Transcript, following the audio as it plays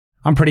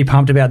I'm pretty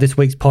pumped about this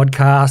week's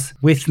podcast.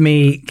 With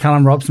me,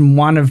 Callum Robson,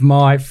 one of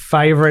my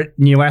favourite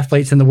new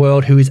athletes in the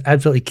world who has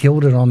absolutely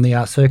killed it on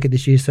the circuit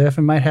this year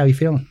surfing. Mate, how are you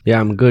feeling?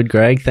 Yeah, I'm good,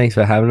 Greg. Thanks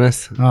for having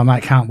us. Oh,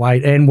 mate, can't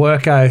wait. And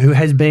Worko, who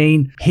has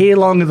been here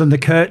longer than the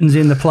curtains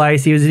in the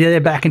place. He was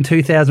there back in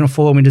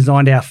 2004 when we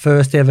designed our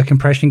first ever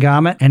compression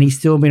garment, and he's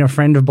still been a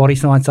friend of Body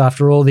Science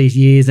after all these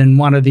years and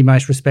one of the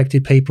most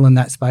respected people in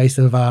that space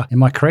of,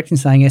 am I correct in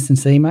saying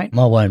S&C, mate?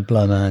 I won't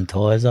blow my own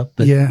tyres up,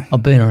 but yeah.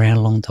 I've been around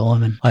a long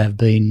time and I have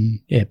been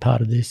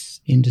part of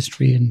this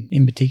industry, and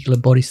in particular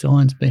Body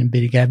Science, been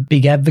a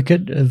big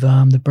advocate of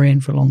the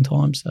brand for a long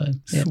time. So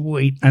yeah.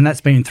 Sweet. And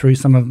that's been through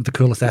some of the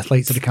coolest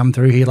athletes that have come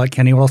through here, like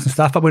Kenny Wallace and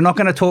stuff. But we're not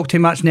going to talk too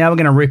much now. We're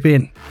going to rip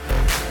in.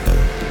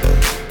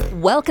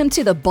 Welcome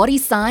to the Body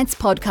Science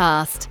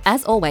Podcast.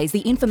 As always,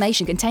 the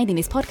information contained in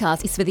this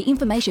podcast is for the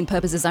information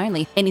purposes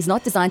only and is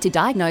not designed to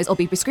diagnose or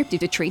be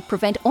prescriptive to treat,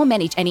 prevent or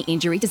manage any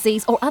injury,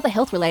 disease or other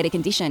health-related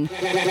condition.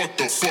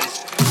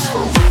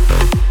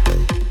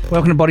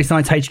 Welcome to Body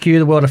Science HQ,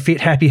 the world of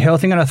fit, happy,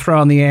 healthy. I'm going to throw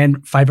on the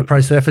end favourite pro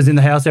surfers in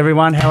the house,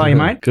 everyone. How are you,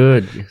 mate?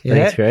 Good. Yeah?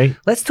 Thanks, Greg.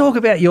 Let's talk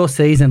about your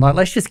season.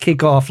 Let's just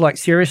kick off.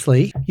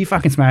 Seriously, you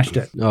fucking smashed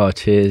it. Oh,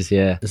 cheers,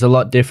 yeah. It's a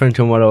lot different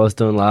from what I was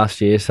doing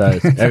last year, so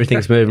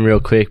everything's moving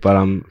real quick, but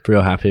I'm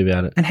real happy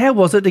about it. And how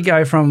was it to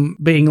go from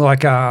being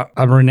a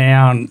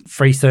renowned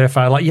free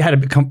surfer? You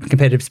had a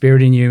competitive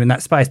spirit in you in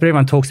that space, but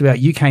everyone talks about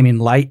you came in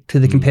late to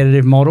the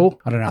competitive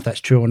model. I don't know if that's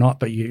true or not,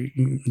 but you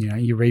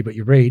read what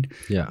you read.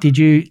 Yeah. Did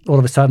you all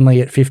of a sudden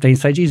at 15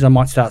 say, geez, I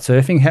might start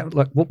surfing?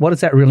 What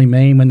does that really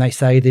mean when they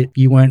say that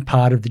you weren't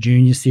part of the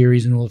junior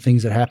series and all the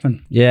things that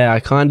happen? Yeah, I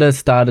kind of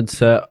started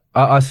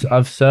I've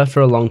surfed for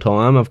a long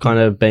time. I've kind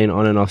of been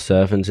on and off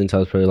surfing since I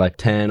was probably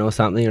 10 or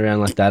something,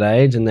 around that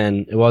age. And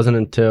then it wasn't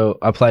until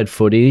I played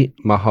footy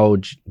my whole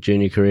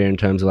junior career, in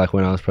terms of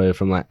when I was probably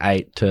from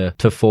 8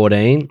 to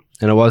 14.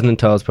 And it wasn't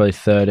until I was probably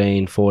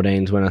 13,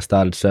 14s when I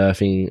started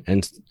surfing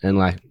and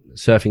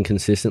surfing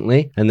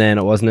consistently. And then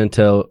it wasn't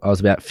until I was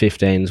about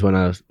 15s when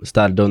I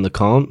started doing the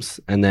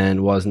comps. And then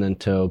it wasn't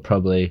until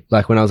probably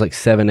when I was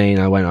 17,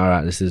 I went, all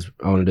right,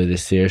 I want to do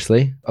this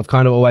seriously. I've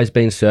kind of always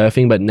been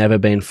surfing, but never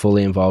been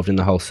fully involved in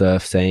the whole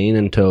surf scene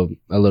until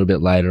a little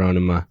bit later on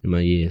in my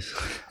years.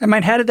 And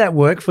mate, how did that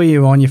work for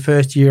you on your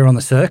first year on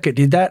the circuit?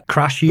 Did that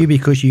crush you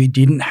because you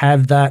didn't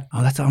have that?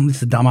 This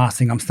is a dumbass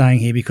thing. I'm staying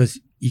here because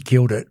you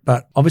killed it.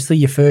 But obviously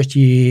your first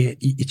year,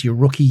 it's your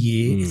rookie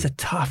year. It's a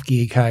tough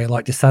gig, hey?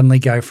 To suddenly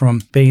go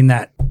from being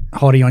that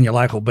hottie on your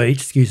local beach,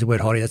 excuse the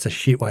word hottie, that's a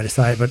shit way to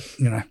say it, but,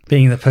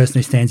 being the person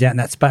who stands out in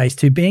that space,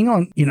 to being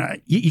on,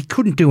 you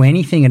couldn't do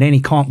anything at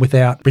any comp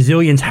without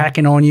Brazilians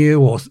hacking on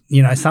you or,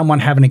 someone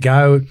having a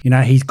go,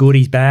 he's good,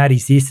 he's bad,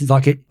 he's this. It's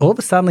all of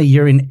a sudden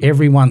you're in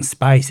everyone's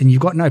space and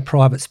you've got no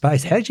private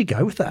space. How did you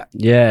go with that?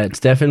 Yeah, it's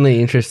definitely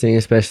interesting,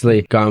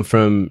 especially going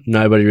from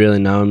nobody really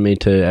knowing me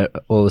to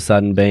all of a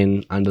sudden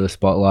being under the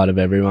spotlight of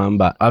everyone.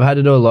 But I've had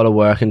to do a lot of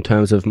work in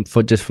terms of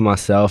just for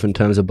myself, in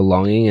terms of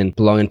belonging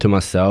to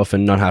myself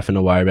and not having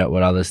to worry about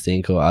what others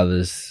think or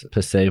others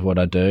perceive what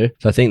I do.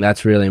 So I think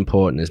that's really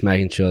important, is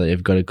making sure that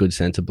you've got a good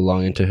sense of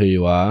belonging to who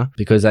you are,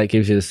 because that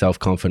gives you the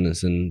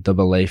self-confidence and the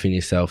belief in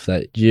yourself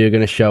that you're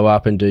going to show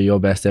up and do your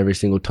best every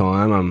single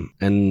time.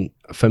 And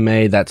for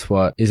me, that's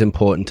what is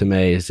important to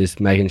me, is just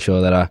making sure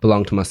that I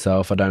belong to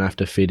myself. I don't have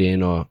to fit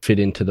in or fit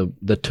into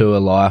the tour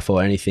life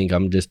or anything.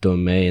 I'm just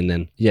doing me. And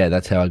then,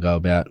 that's how I go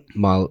about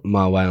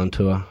my way on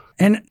tour.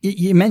 And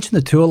you mentioned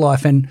the tour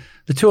life, and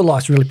the tour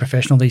life's really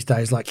professional these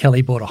days.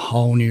 Kelly brought a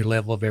whole new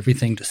level of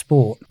everything to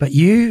sport. But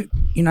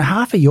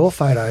half of your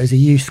photos are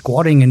you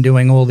squatting and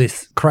doing all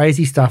this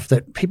crazy stuff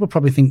that people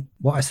probably think,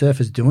 why are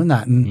surfers doing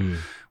that? And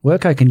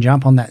Worko can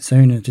jump on that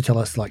soon and to tell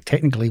us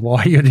technically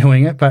why you're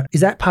doing it. But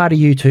is that part of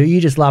you too? You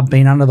just love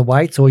being under the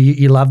weights, or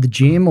you love the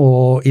gym,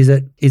 or is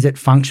it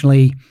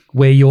functionally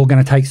where you're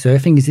going to take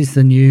surfing? Is this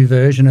the new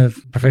version of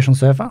professional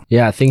surfer?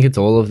 Yeah, I think it's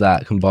all of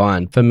that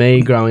combined. For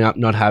me, growing up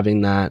not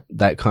having that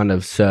kind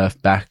of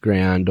surf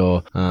background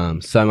or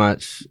so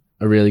much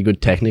a really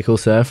good technical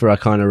surfer, I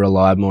kind of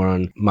relied more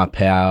on my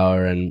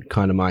power and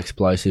kind of my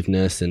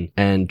explosiveness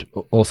and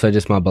also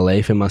just my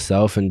belief in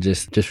myself and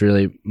just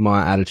really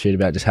my attitude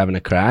about just having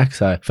a crack.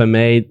 So for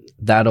me,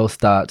 that all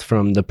starts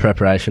from the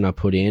preparation I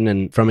put in.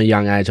 And from a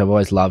young age, I've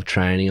always loved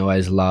training,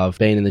 always loved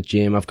being in the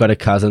gym. I've got a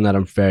cousin that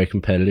I'm very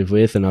competitive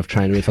with and I've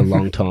trained with a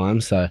long time.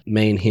 So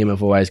me and him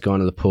have always gone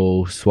to the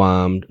pool,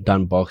 swum,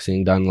 done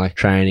boxing, done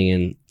training,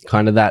 and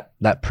kind of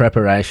that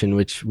preparation,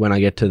 which when I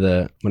get to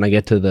the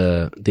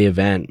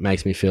event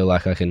makes me feel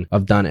like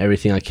I've done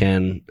everything I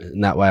can,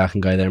 and that way I can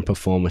go there and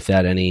perform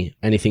without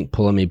anything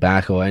pulling me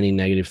back or any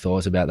negative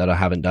thoughts about that I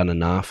haven't done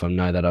enough. I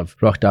know that I've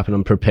rocked up and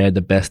I'm prepared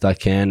the best I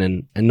can,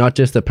 and not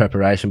just the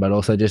preparation, but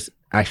also just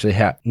actually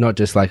how, not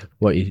just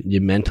what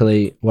you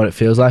mentally, what it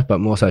feels like, but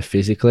more so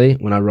physically.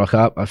 When I rock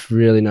up, I've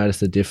really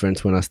noticed the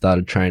difference when I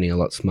started training a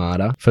lot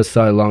smarter. For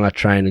so long I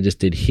trained and just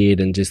did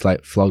HIIT and just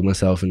flogged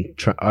myself and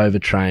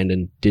overtrained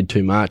and did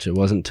too much. It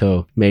wasn't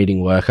till meeting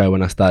Worko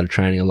when I started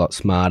training a lot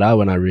smarter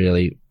when I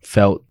really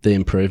felt the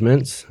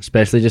improvements,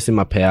 especially just in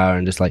my power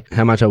and just like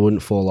how much I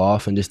wouldn't fall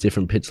off and just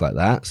different pits like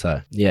that.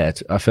 So yeah,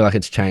 I feel like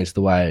it's changed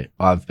the way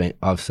I've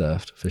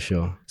surfed for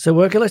sure. So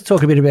Worker, let's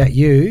talk a bit about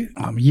you.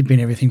 You've been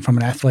everything from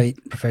an athlete,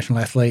 professional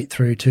athlete,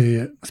 through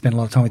to spend a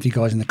lot of time with you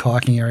guys in the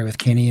kayaking area with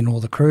Kenny and all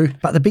the crew.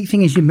 But the big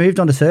thing is you moved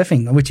on to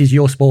surfing, which is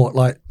your sport,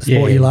 like the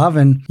sport you love,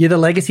 and you're the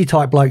legacy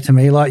type bloke to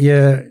me. Like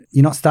you're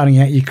not starting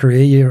out your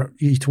career,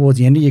 you're towards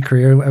the end of your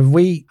career. Are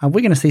we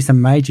going to see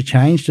some major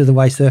change to the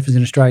way surfers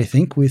in Australia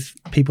think with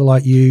people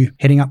like you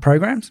heading up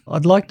programs?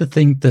 I'd like to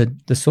think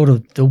that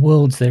the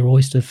world's their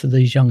oyster for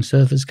these young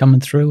surfers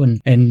coming through,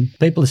 and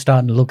people are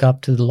starting to look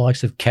up to the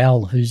likes of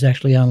Cal, who's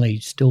actually only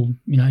still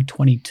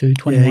 22,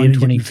 21,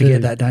 22. You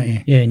forget that, don't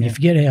you? Yeah, and you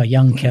forget how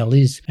young Cal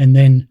is, and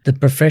then the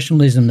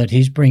professionalism that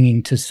he's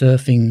bringing to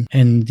surfing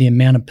and the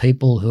amount of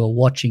people who are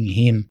watching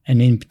him,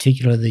 and in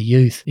particular the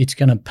youth, it's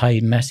going to pay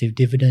massive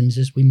dividends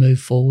as we move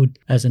forward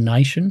as a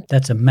nation.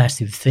 That's a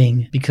massive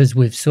thing because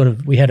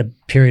we had a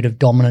period of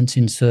dominance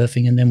in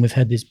surfing, and then we've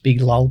had this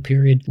big lull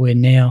period where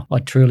now I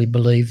truly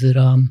believe that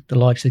the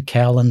likes of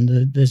Cal and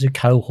there's a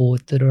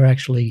cohort that are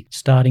actually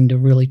starting to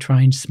really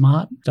train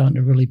smart, starting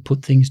to really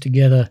put things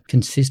together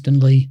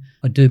consistently.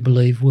 I do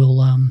believe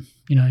we'll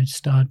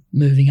start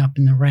moving up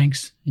in the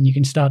ranks, and you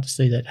can start to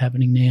see that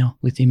happening now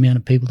with the amount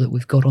of people that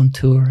we've got on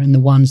tour and the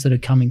ones that are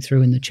coming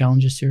through in the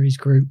Challenger Series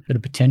group that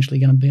are potentially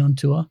going to be on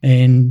tour.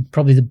 And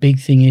probably the big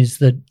thing is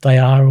that they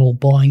are all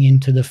buying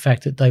into the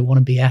fact that they want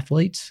to be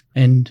athletes.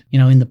 And,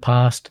 in the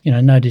past,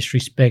 no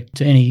disrespect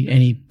to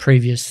any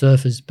previous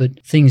surfers,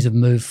 but things have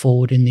moved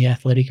forward in the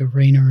athletic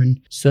arena, and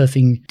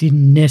surfing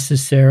didn't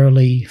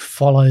necessarily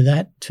follow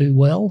that too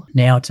well.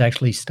 Now it's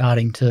actually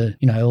starting to,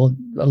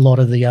 a lot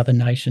of the other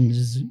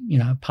nations,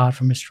 apart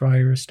from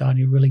Australia, are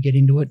starting to really get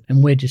into it,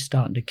 and we're just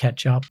starting to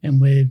catch up,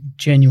 and we're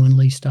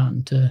genuinely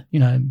starting to,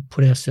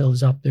 put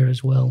ourselves up there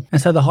as well.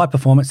 And so the High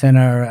Performance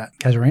Centre at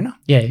Casuarina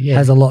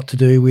has a lot to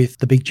do with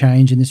the big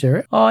change in this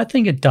area? Oh, I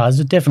think it does.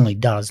 It definitely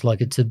does. Like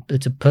it's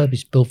a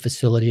purpose-built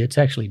facility. It's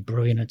actually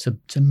brilliant. It's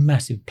a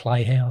massive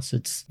playhouse.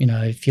 It's,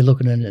 if you're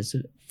looking at it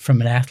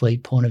from an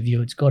athlete point of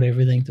view, it's got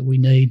everything that we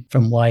need,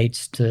 from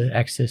weights to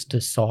access to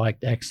psych,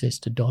 access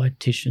to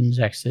dietitians,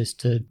 access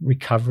to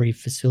recovery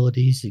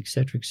facilities, et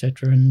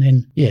cetera, and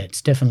then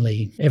it's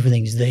definitely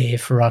everything's there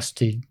for us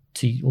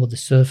or the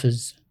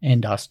surfers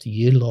and us to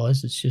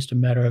utilise. It's just a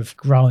matter of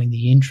growing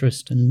the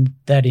interest, and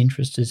that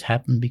interest has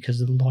happened because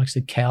of the likes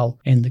of Cal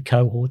and the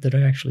cohort that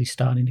are actually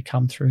starting to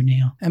come through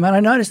now. And man, I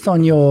noticed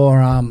on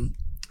your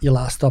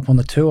last stop on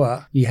the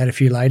tour, you had a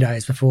few lay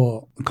days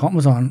before the comp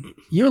was on.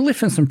 You were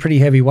lifting some pretty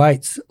heavy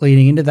weights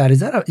leading into that. Is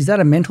that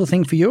a mental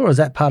thing for you, or is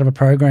that part of a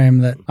program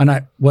that I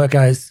know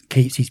Workos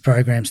keeps his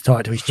programs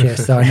tight to his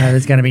chest, so I know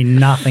there's going to be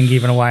nothing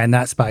given away in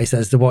that space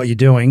as to what you're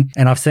doing.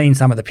 And I've seen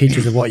some of the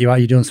pictures of what you are.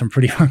 You're doing some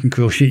pretty fucking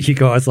cool shit, you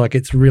guys. Like,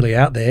 it's really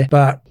out there.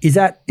 But is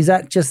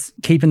that just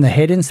keeping the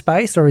head in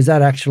space, or is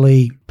that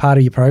actually part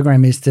of your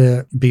program is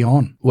to be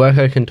on?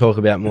 Worko can talk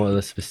about more of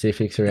the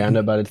specifics around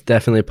it, but it's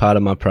definitely part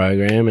of my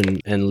program,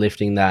 and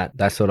lifting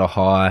that sort of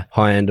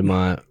high end of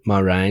my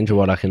range of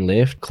what I can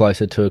lift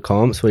closer to a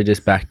comp. So we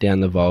just back down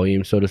the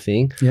volume sort of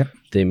thing. Yep.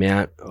 The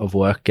amount of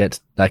work gets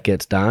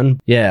done.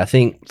 Yeah, I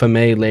think for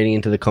me, leading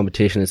into the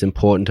competition, it's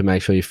important to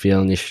make sure you're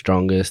feeling your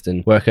strongest,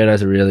 and Workout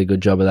does a really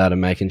good job of that,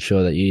 and making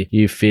sure that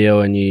you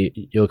feel and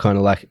you're kind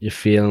of like, you're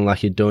feeling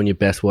like you're doing your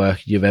best work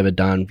you've ever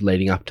done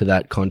leading up to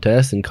that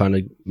contest, and kind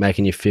of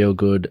making you feel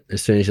good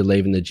as soon as you're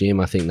leaving the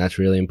gym. I think that's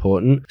really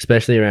important,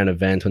 especially around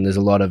events when there's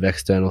a lot of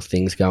external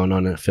things going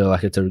on, and I feel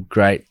like it's a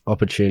great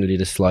opportunity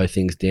to slow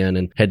things down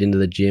and head into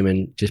the gym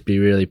and just be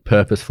really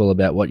purposeful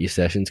about what your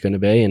session's going to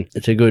be. And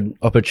it's a good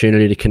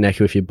opportunity to connect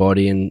with your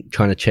body and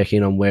kind of check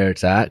in on where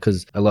it's at,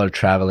 because a lot of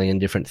traveling and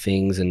different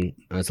things, and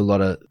there's a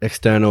lot of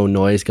external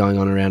noise going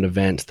on around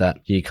events that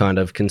you kind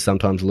of can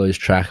sometimes lose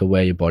track of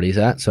where your body's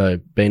at. So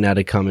being able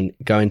to come and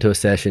go into a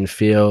session,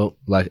 feel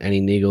like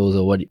any niggles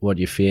or what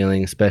you're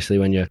feeling, especially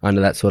when you're under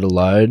that sort of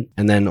load,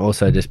 and then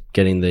also just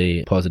getting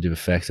the positive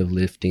effects of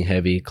lifting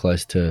heavy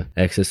close to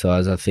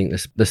exercise. I think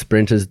the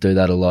sprinters do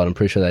that a lot. I'm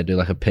pretty sure they do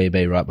like a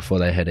PB right before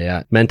they head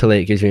out. Mentally,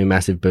 it gives you a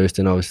massive boost,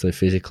 and obviously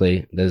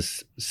physically,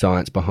 there's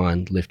science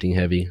behind lifting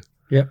heavy.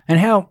 Yep. And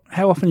how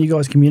often are you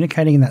guys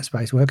communicating in that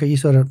space, Work? Are you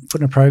sort of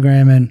putting a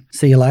program and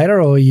see you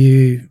later, or are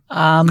you?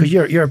 Because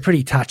you're a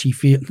pretty touchy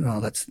feel.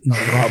 Oh, that's not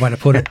the right way to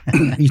put it.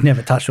 He's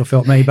never touched or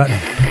felt me, but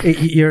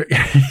you're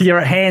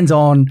a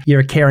hands-on.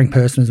 You're a caring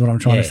person, is what I'm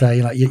trying to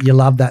say. Like you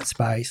love that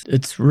space.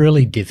 It's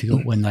really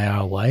difficult when they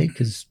are away,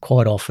 because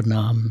quite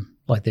often,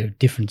 like there are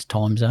different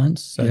time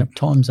zones, so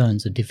time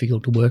zones are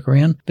difficult to work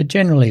around. But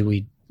generally,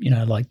 we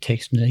like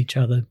texting each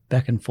other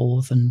back and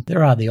forth, and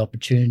there are the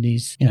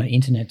opportunities.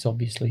 Internet's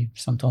obviously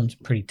sometimes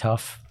pretty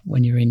tough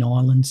when you're in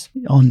islands,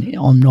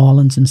 on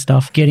islands and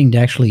stuff. Getting to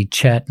actually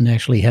chat and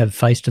actually have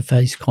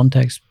face-to-face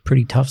contact's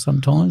pretty tough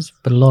sometimes,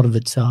 but a lot of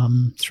it's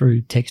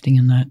through texting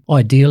and that.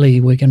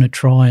 Ideally, we're going to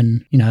try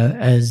and,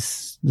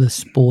 as the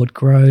sport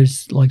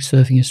grows, like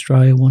Surfing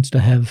Australia wants to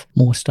have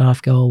more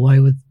staff go away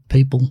with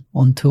people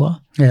on tour.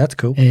 Yeah, that's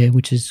cool.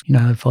 Which is,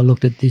 if I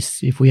looked at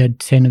this, if we had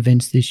 10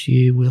 events this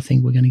year, I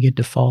think we're going to get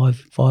to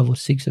five or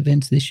six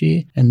events this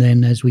year. And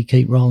then as we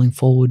keep rolling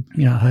forward,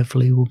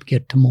 hopefully we'll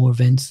get to more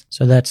events.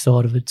 So that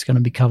side of it's going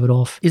to be covered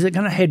off. Is it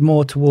going to head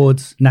more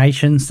towards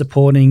nations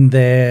supporting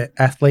their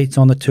athletes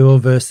on the tour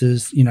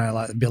versus,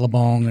 like the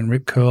Billabong and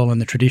Rip Curl and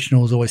the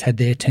traditionals always had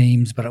their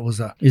teams, but it was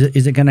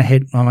is it going to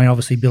head, I mean,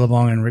 obviously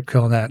Billabong and Rip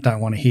Curl, don't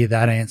want to hear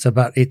that answer,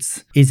 but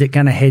is it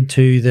going to head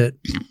to that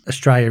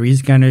Australia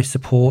is going to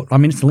support, I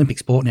mean, it's Olympic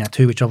sport now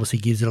too, which obviously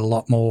gives it a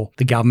lot more,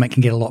 the government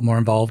can get a lot more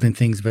involved in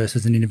things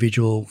versus an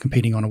individual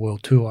competing on a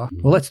world tour.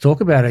 Well, let's talk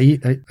about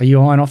it. Are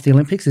you eyeing off the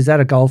Olympics? Is that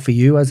a goal for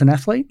you as an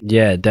athlete?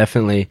 Yeah,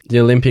 definitely. The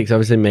Olympics,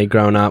 obviously me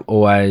growing up,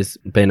 always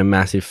been a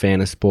massive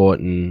fan of sport,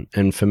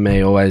 and for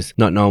me, always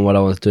not knowing what I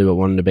wanted to do but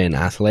wanting to be an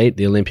athlete.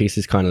 The Olympics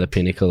is kind of the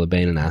pinnacle of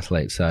being an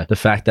athlete. So the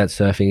fact that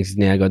surfing's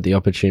now got the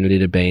opportunity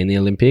to be in the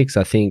Olympics,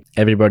 I think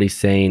everybody's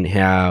seen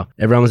how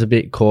everyone was a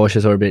bit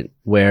cautious or a bit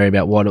wary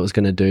about what it was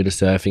going to do to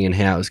surfing and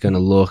how it was going to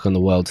look on the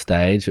world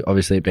stage.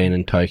 Obviously it being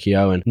in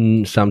Tokyo,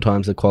 and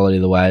sometimes the quality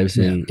of the waves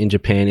in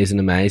Japan isn't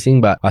amazing,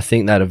 but I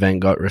think that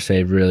event got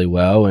received really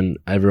well, and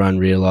everyone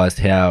realised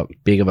how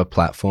big of a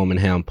platform and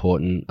how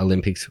important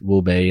Olympics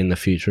will be in the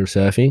future of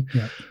surfing.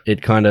 Yeah.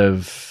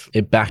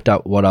 It backed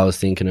up what I was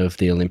thinking of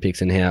the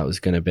Olympics and how it was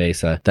going to be.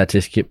 So that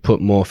just put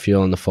more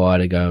fuel on the fire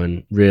to go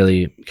and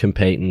really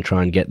compete and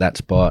try and get that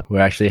spot. We're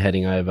actually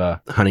heading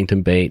over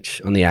Huntington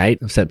Beach on the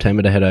 8th of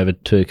September to head over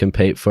to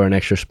compete for an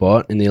extra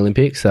spot in the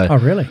Olympics. So, oh,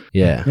 really?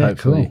 Yeah,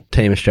 hopefully. Cool.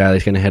 Team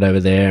Australia's going to head over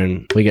there,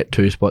 and we get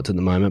 2 spots at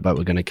the moment, but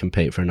we're going to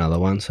compete for another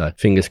one. So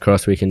fingers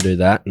crossed we can do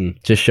that.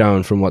 And just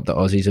showing from what the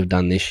Aussies have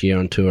done this year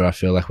on tour, I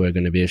feel like we're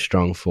going to be a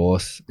strong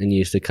force in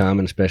years to come,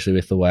 and especially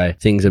with the way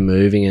things are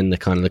moving and the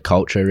kind of the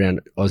culture around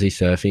Aussie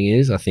surfing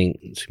is, I think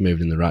it's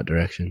moved in the right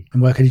direction.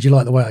 And Worker, did you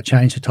like the way I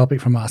changed the topic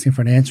from asking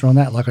for an answer on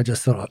that? Like I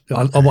just thought,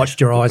 I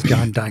watched your eyes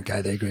going, don't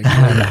go there, Greg.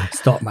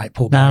 Stop, mate.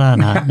 Pull back.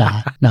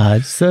 No.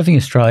 Surfing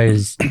Australia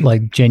is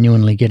like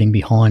genuinely getting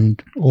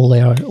behind all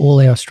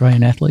our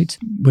Australian athletes.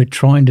 We're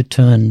trying to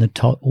turn the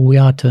tide, we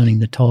are turning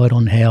the tide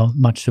on how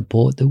much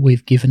support that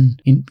we've given,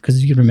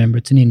 because you remember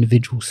it's an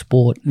individual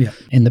sport. Yeah.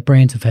 And the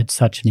brands have had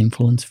such an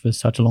influence for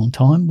such a long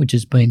time, which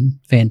has been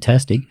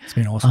fantastic. It's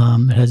been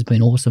awesome. It has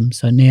been awesome.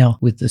 So now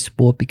with the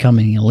sport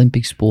becoming an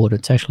Olympic sport,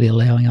 it's actually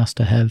allowing us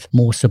to have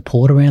more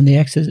support around the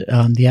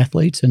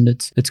athletes, and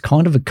it's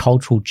kind of a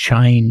cultural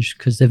change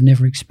because they've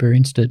never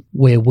experienced it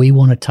where we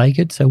want to take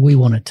it. So we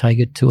want to take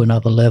it to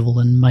another level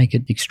and make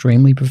it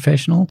extremely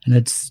professional. And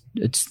it's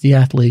the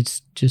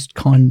athletes just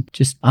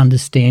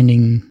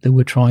understanding that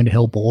we're trying to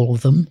help all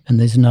of them, and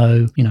there's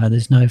no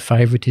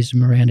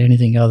favoritism around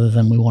anything other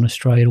than we want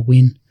Australia to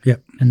win.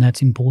 Yep. And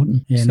that's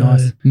important. Yeah, so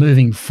nice.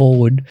 Moving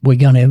forward, I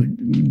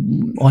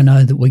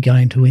know that we're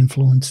going to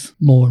influence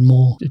more and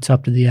more. It's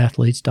up to the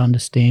athletes to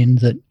understand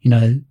that,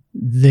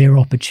 their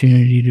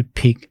opportunity to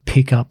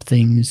pick up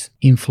things,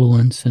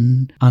 influence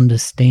and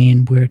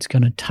understand where it's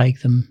going to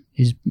take them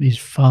is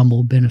far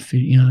more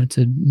benefit. It's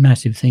a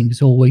massive thing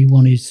because all we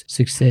want is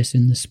success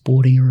in the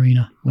sporting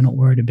arena. We're not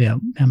worried about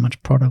how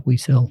much product we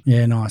sell.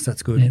 Yeah, nice.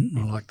 That's good.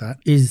 Yeah. I like that.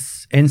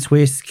 Is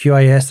NSWIS,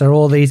 QAS, are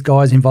all these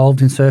guys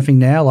involved in surfing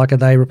now? Like, are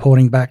they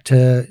reporting back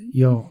to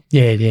your...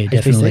 Yeah,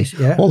 definitely.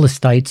 Yeah. All the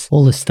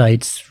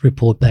states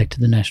report back to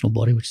the national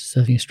body, which is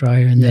Surfing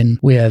Australia, and then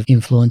we have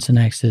influence and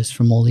access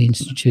from all the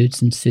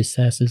institutes and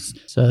CISASs.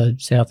 So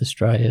South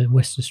Australia,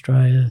 West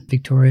Australia,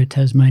 Victoria,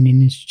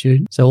 Tasmanian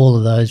Institute. So all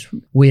of those,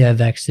 we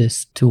have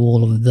access to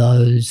all of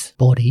those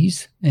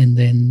bodies, and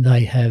then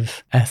they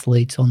have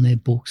athletes on their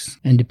books.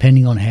 And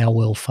depending on how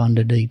well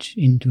funded each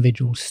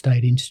individual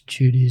state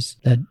institute is,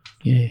 that,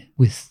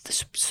 with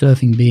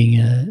surfing being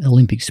an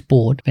Olympic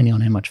sport, depending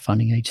on how much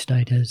funding each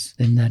state has,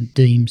 then that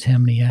deems how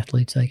many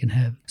athletes they can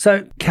have.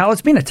 So, Cal,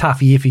 it's been a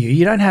tough year for you.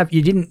 You don't have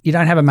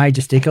a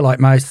major sticker like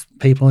most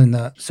people in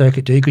the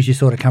circuit do, because you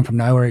sort of come from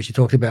nowhere, as you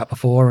talked about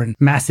before, and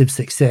massive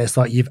success.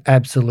 Like, you've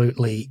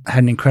absolutely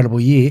had an incredible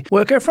year.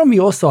 Worker, from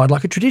your side,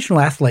 like a traditional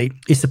athlete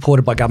is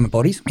supported by government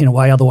bodies in a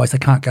way, otherwise they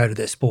can't go to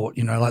their sport.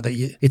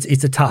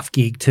 It's a tough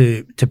gig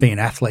to be an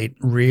athlete,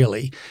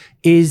 really.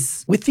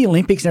 Is with the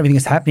Olympics and everything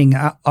that's happening,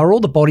 are all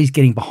the bodies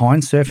getting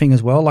behind surfing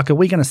as well? Like, are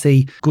we going to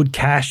see good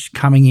cash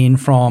coming in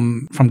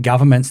from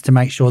governments to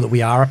make sure that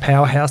we are a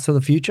powerhouse of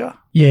the future?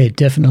 Yeah,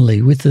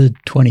 definitely. With the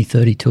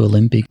 2032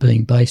 Olympic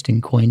being based in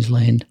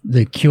Queensland,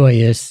 the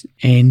QAS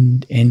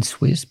and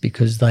NSWIS,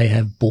 because they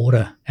have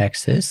border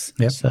access,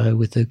 so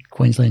with the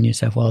Queensland-New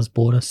South Wales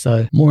border.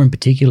 So more in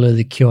particular,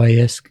 the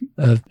QAS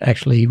are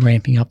actually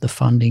ramping up the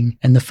funding.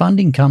 And the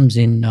funding comes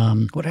in...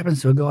 what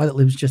happens to a guy that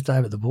lives just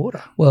over the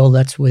border? Well,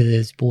 that's where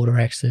there's border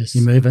access.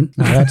 You're moving?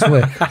 No, that's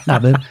where... No,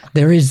 but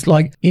there is,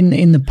 like,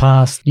 in the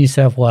past, New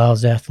South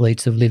Wales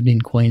athletes have lived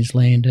in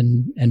Queensland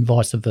and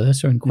vice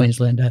versa, and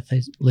Queensland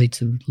athletes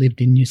have lived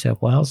in New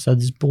South Wales. So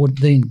there's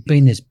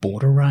been this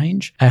border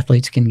range.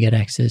 Athletes can get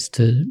access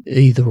to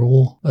either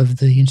or of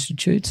the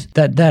institutes.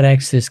 That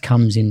access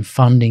comes in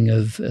funding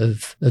of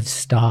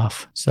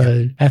staff.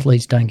 So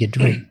athletes don't get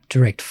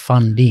direct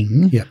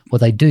funding. Yep. Well,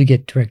 they do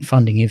get direct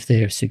funding if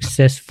they're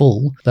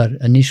successful, but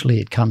initially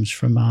it comes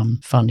from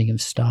funding of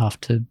staff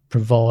to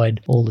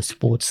provide all the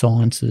sports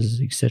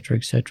sciences, et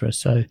cetera.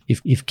 So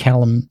if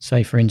Callum,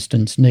 say for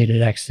instance,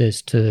 needed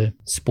access to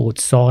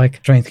sports psych,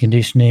 strength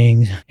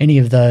conditioning, any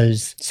of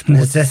those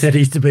sports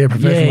necessities to be a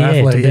professional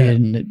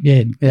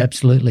athlete.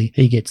 Absolutely.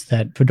 He gets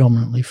that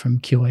predominantly from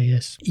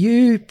QAS.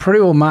 You pretty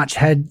well much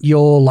had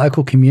your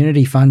local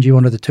community fund you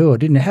onto the tour,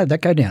 didn't it? How did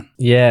that go down?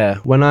 Yeah,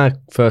 when I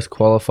first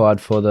qualified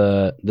for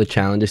the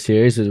Challenger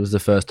Series, it was the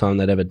first time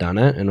they'd ever done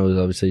it, and it was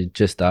obviously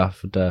just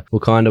after,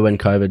 kind of when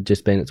COVID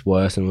just been its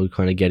worst, and we were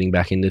kind of getting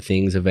back into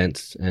things,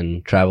 events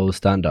and travel was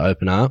starting to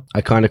open up.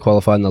 I kind of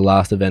qualified in the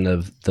last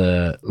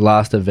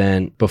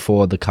event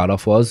before the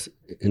cutoff was,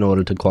 in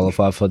order to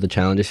qualify for the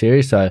Challenger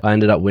Series. So I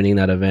ended up winning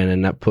that event,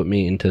 and that put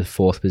me into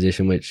 4th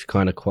position, which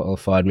kind of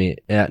qualified me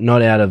out,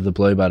 not out of the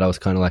blue, but I was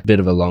kind of like a bit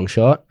of a long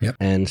shot. Yep.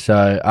 And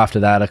so after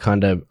that, I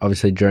kind of,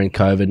 obviously during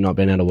COVID, not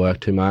being able to work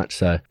too much.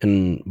 So,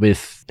 and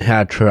with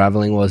how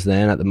traveling was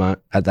then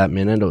at that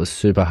minute, it was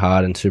super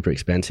hard and super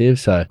expensive.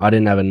 So I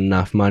didn't have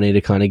enough money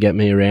to kind of get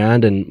me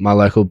around, and my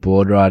local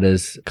board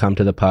riders come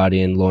to the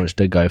party and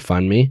launched a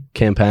GoFundMe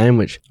campaign,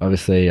 which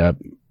obviously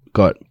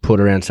got put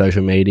around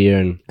social media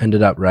and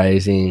ended up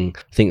raising,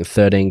 I think,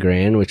 13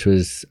 grand, which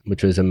was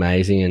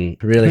amazing and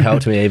really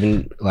helped me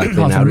even like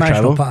being able to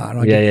travel.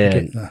 Part.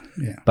 Yeah.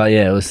 But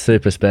yeah, it was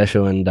super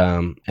special,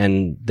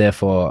 and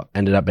therefore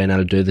ended up being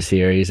able to do the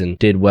series and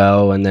did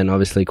well, and then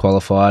obviously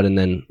qualified, and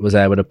then was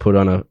able to put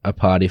on a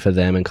party for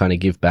them and kind of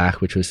give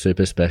back, which was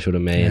super special to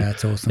me. Yeah,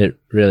 that's awesome. It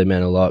really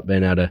meant a lot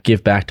being able to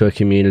give back to a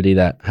community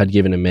that had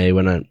given to me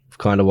when I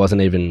kind of wasn't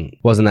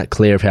that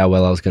clear of how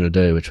well I was going to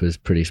do, which was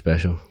pretty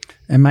special.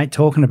 And mate,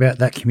 talking about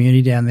that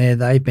community down there,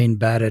 they've been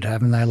battered,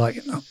 haven't they? Like,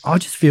 I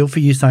just feel for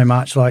you so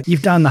much. Like,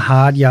 you've done the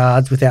hard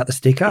yards without the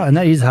sticker, and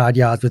that is hard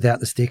yards without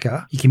the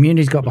sticker. Your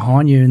community's got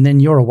behind you, and then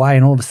you're away,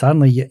 and all of a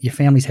sudden, your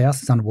family's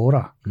house is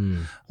underwater.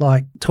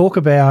 Like, talk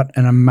about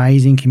an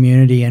amazing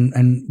community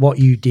and what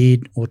you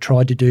did or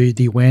tried to do,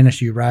 the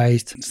awareness you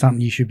raised,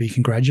 something you should be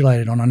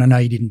congratulated on. And I know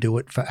you didn't do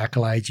it for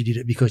accolades, you did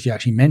it because you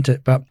actually meant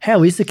it. But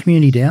how is the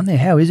community down there?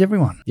 How is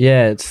everyone?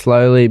 Yeah, it's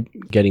slowly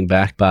getting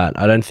back, but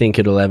I don't think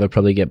it'll ever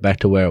probably get back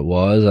to where it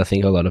was. I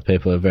think a lot of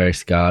people are very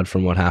scarred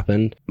from what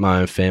happened.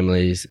 My own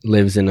family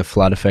lives in a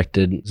flood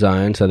affected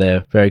zone, so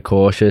they're very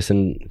cautious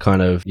and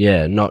kind of,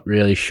 not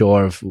really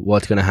sure of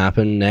what's going to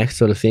happen next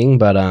sort of thing.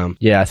 But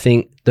I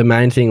think the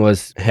main thing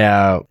was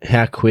how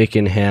quick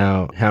and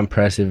how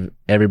impressive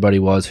everybody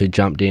was who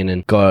jumped in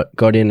and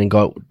got in and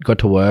got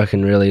to work,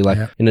 and really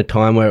in a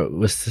time where it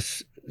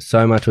was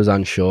so much was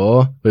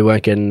unsure, we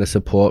weren't getting the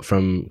support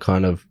from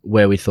kind of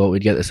where we thought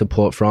we'd get the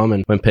support from.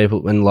 And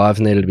when lives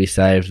needed to be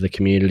saved, the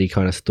community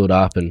kind of stood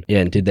up and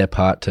did their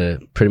part to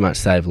pretty much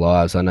save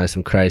lives. I know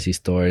some crazy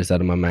stories that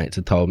my mates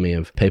have told me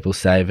of people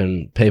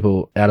saving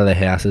people out of their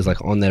houses,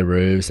 like on their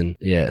roofs, and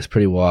it's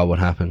pretty wild what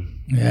happened.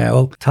 Yeah,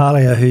 well,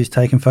 Talia, who's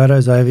taken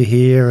photos over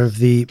here of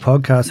the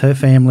podcast, her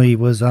family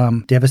was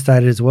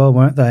devastated as well,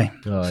 weren't they?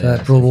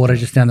 Broadwater,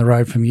 just down the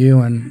road from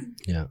you, and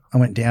I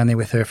went down there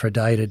with her for a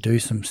day to do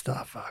some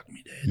stuff. Fuck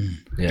me,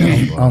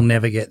 dude. I'll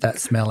never get that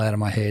smell out of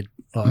my head.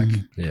 Like,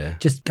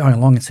 just going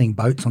along and seeing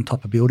boats on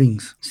top of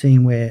buildings,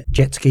 seeing where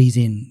jet skis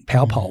in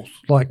power poles.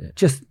 Like,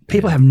 just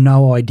people have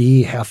no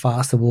idea how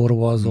fast the water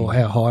was or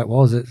how high it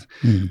was.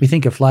 We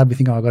think of flood, we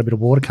think, I've got a bit of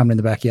water coming in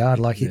the backyard.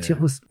 Like, it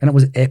was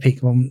epic.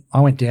 When I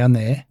went down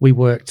there, we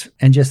worked,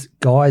 and just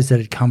guys that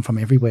had come from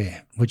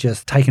everywhere were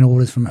just taking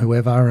orders from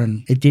whoever,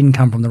 and it didn't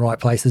come from the right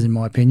places, in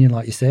my opinion,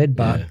 like you said,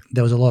 but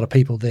there was a lot of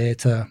people there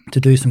to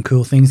do some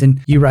cool things. And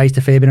you raised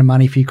a fair bit of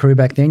money for your crew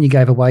back then. You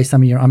gave away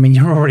some of you're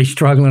already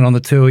struggling on the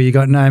tour. You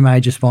got no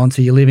major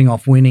sponsor. You're living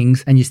off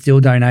winnings, and you still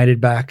donated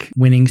back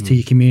winnings to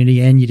your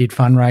community, and you did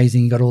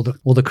fundraising. You got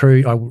all the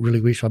crew. I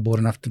really wish I bought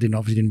enough.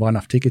 Obviously didn't buy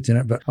enough tickets in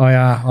it, but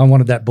I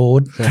wanted that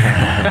board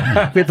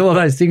with all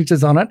those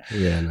signatures on it.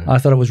 I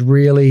thought it was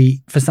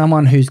really, for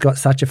someone who's got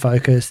such a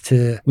focus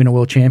to win a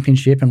world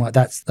championship, and like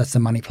that's the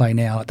money play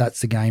now.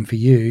 That's the game for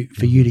you.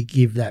 For you to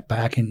give that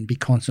back and be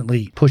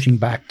constantly pushing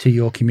back to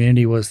your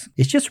community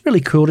it's just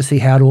really cool to see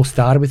how it all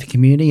started with the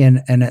community,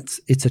 and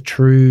it's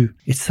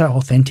so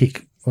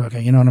authentic.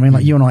 Okay, you know what I mean?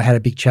 Like, you and I had a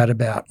big chat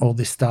about all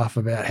this stuff,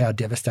 about how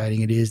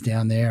devastating it is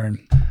down there and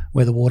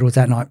where the water was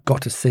at, and I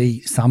got to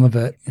see some of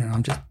it.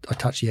 I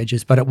touched the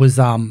edges, but it was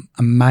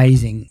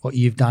amazing what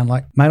you've done.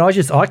 Like, mate,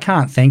 I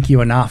can't thank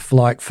you enough,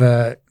 like,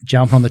 for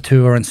jumping on the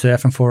tour and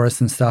surfing for us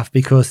and stuff,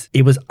 because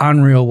it was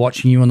unreal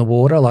watching you on the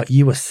water. Like,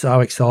 you were so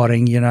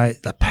exciting,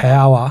 the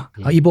power.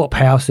 Like, you brought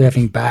power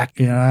surfing back,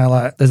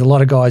 like, there's a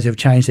lot of guys who've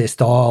changed their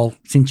style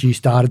since you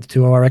started the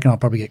tour. I reckon I'll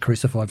probably get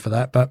crucified for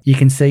that, but you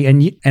can see,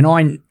 and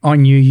I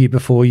knew you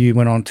before you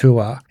went on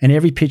tour, and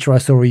every picture I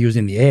saw of you was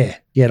in the air.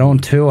 Yet on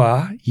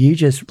tour, you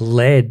just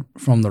led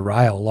from the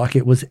rail. Like,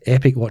 it was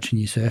epic watching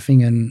you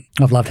surfing, and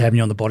I've loved having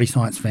you on the Body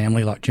Science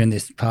family, like, during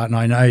this part. And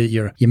I know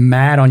you're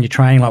mad on your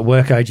training. Like,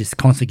 Worko just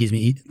constantly gives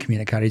me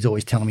communicator. He's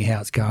always telling me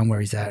how it's going, where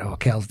he's at. Oh,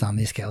 Cal's done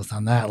this, Cal's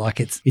done that. Like,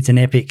 it's an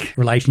epic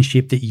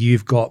relationship that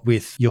you've got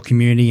with your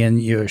community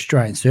and your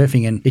Australian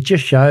surfing. And it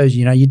just shows,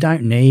 you know, you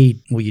don't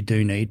need, well, you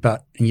do need,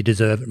 and you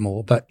deserve it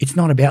more. But it's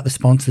not about the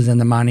sponsors and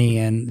the money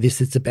and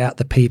this. It's about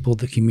the people,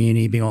 the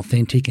community, being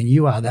authentic. And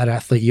you are that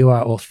athlete. You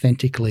are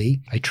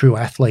authentically a true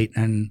athlete.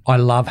 And I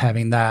love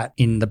having that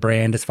in the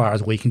brand as far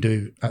as we can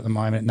do at the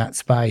moment in that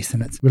space.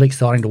 And it's really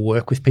exciting to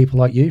work with people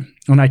like you.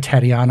 I know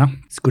Tatiana,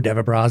 it's good to have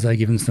a Brazo,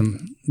 given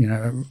some, you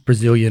know,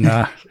 Brazilian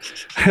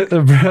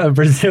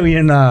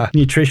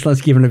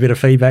nutritionist giving a bit of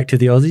feedback to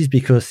the Aussies,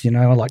 because, you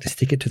know, I like to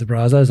stick it to the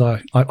Brazos.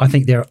 I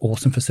think they're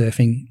awesome for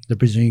surfing, the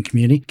Brazilian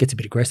community. Gets a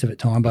bit aggressive at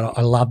times, but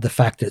I love the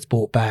fact that it's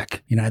brought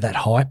back, you know, that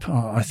hype.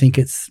 I think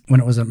it's, when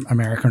it was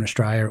America and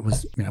Australia, it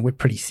was, you know, we're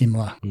pretty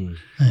similar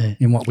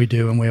in what we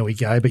do and where we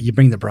go, but you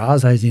bring the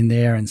Brazos in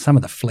there and some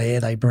of the flair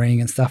they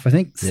bring and stuff. I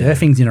think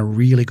surfing's in a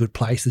really good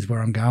place is where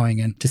I'm going,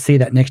 and to see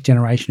that next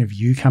generation of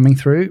you coming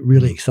through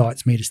really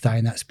excites me to stay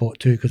in that sport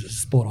too, because it's a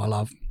sport I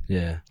love.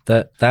 Yeah,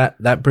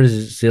 that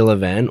Brazil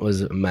event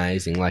was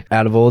amazing. Like,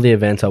 out of all the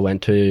events I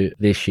went to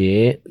this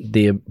year,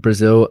 the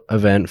Brazil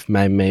event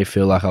made me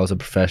feel like I was a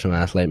professional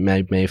athlete,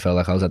 made me feel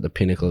like I was at the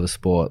pinnacle of the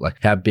sport. Like,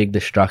 how big the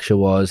structure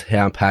was,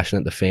 how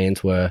passionate the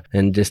fans were,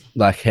 and just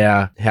like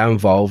how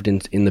involved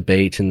in the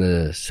beach and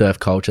the surf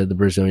culture the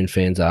Brazilian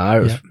fans are.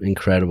 It was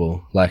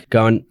incredible. Like,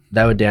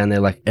 they were down there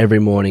like every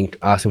morning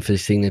asking for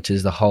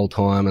signatures the whole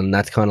time, and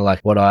that's kind of like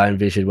what I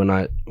envisioned when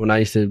I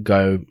used to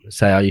go.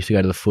 Say I used to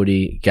go to the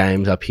footy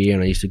games up here,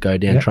 and I used to go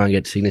down try and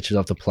get signatures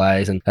off the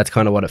players, and that's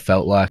kind of what it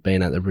felt like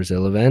being at the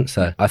Brazil event.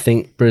 So I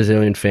think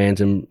Brazilian fans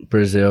and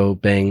Brazil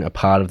being a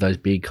part of those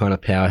big kind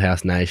of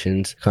powerhouse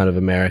nations, kind of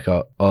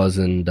America, Oz,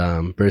 and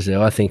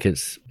Brazil, I think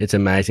it's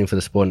amazing for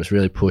the sport, and it's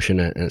really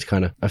pushing it. And it's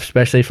kind of,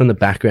 especially from the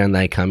background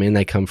they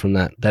come from,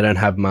 that they don't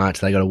have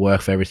much, they got to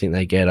work for everything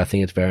they get. I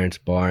think it's very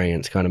inspiring, and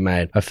it's kind of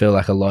made, I feel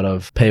like, a lot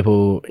of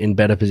people in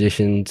better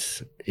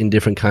positions in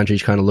different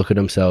countries kind of look at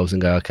themselves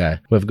and go, okay,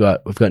 we've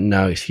got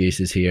no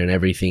excuses here, and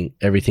everything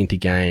to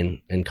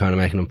gain, and kind of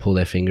making them pull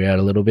their finger out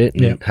a little bit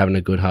and having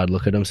a good hard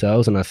look at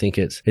themselves. And I think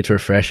it's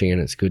refreshing, and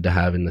it's good to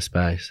have in the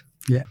space.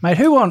 Yeah, mate.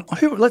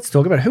 Let's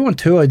talk about who on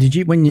tour did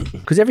you,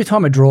 because every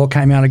time a draw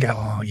came out, I go,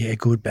 oh yeah,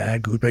 good,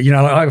 bad, good, but, you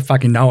know, like, I have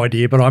fucking no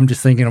idea, but I'm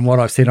just thinking of what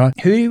I've said.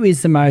 Who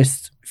is the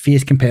most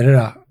fierce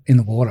competitor in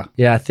the water?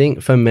 Yeah, I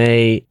think for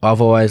me,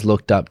 I've always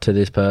looked up to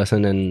this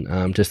person,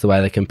 and just the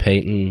way they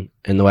compete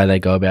and the way they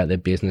go about their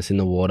business in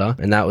the water,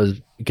 and that was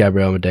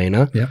Gabriel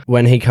Medina. Yep.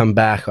 When he come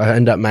back, I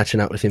ended up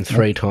matching up with him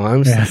 3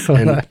 times.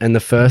 Yeah, and the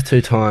first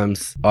 2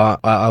 times, it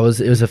was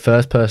the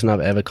first person I've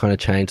ever kind of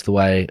changed the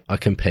way I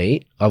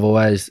compete. I've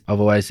always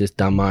just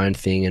done my own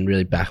thing and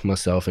really backed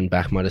myself and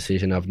backed my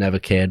decision. I've never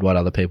cared what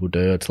other people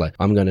do. It's like,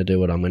 I'm going to do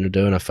what I'm going to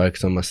do, and I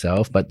focus on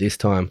myself. But this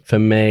time, for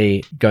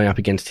me, going up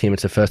against him,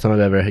 it's the first time I've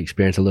ever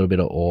experienced a little bit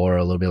of awe, or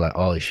a little bit like,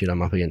 holy shit,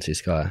 I'm up against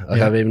this guy.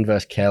 Like, I've even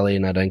versed Kelly,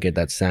 and I don't get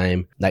that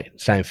same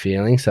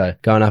feeling. So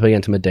going up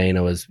against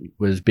Medina was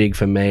big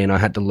for me, and I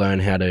had to learn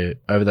how to,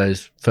 over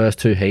those first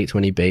 2 heats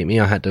when he beat me,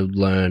 I had to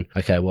learn,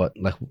 okay,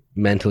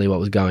 mentally what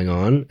was going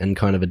on, and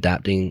kind of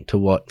adapting to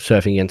what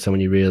surfing against someone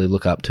you really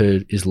look up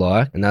to is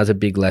like. And that was a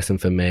big lesson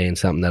for me, and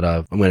something that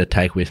I'm going to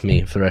take with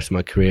me for the rest of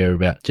my career,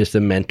 about just the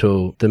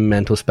mental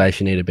space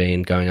you need to be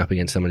in going up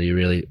against someone you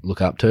really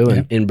look up to.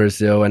 And in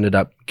Brazil, ended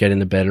up getting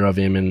the better of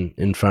him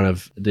in front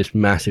of this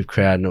massive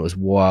crowd, and it was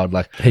wild.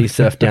 Like, he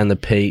surfed down the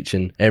beach,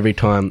 and every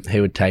time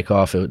he would take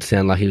off, it would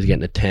sound like he was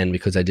getting a 10,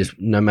 because they just,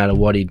 no matter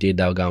what he did,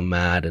 they were going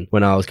mad. And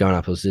when I was going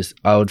up, it was just,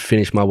 I would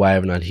finish my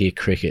wave and I'd hear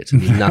crickets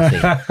and nothing.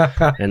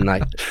 And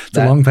like, it's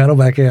a long paddle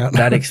back out.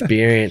 That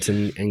experience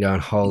and going,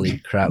 holy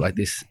crap, like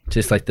this,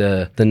 just like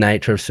the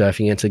nature of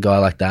surfing against a guy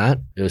like that,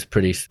 it was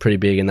pretty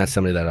big. And that's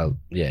somebody that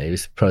he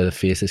was probably the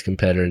fiercest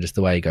competitor, and just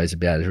the way he goes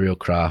about it is real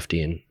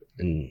crafty, and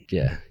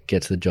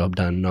gets the job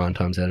done 9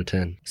 times out of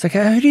 10. So,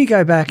 okay, who do you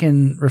go back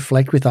and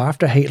reflect with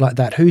after a heat like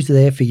that? Who's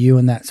there for you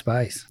in that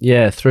space?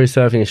 Yeah, through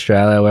Surfing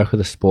Australia, I work with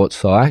a sports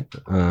psych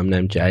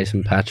named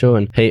Jason Patchell,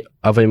 and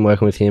I've been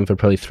working with him for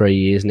probably 3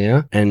 years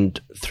now.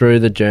 And through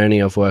the journey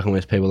of working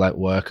with people like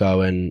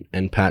Worko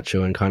and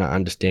Patchell, and kind of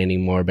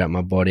understanding more about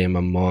my body and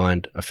my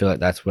mind, I feel like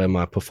that's where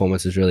my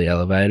performance is really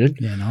elevated.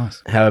 Yeah,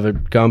 nice. However,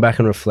 going back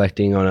and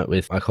reflecting on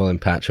it I call him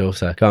Patchell,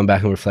 so going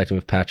back and reflecting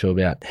with Patchell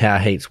about how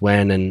heats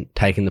went, and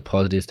taking the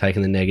positives,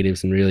 taking the negatives,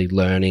 and really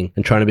learning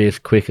and trying to be as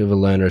quick of a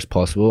learner as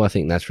possible. I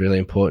think that's really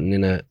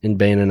important in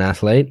being an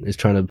athlete, is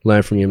trying to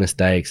learn from your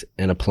mistakes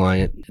and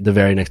applying it the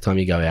very next time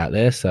you go out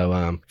there.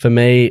 So for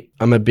me,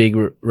 I'm a big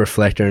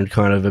reflector and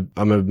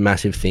I'm a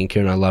massive thinker,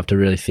 and I love to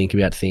really think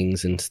about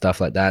things and stuff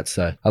like that.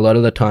 So a lot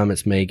of the time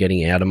it's me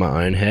getting out of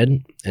my own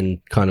head and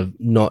kind of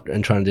not,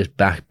 and trying to just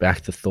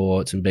back the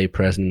thoughts and be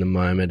present in the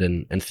moment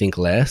and think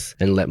less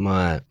and let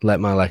my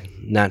like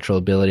natural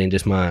ability and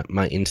just my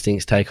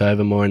instincts take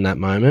over more in that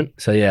moment.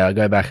 So yeah, I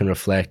go back and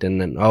reflect.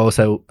 And then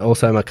also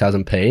my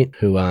cousin Pete,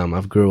 who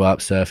I've grew up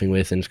surfing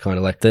with, and is kind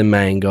of like the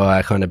main guy.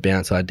 I kind of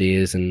bounce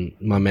ideas and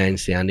my main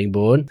sounding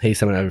board. He's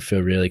someone I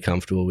feel really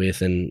comfortable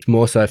with, and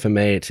more so for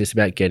me, it's just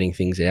about getting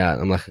things out.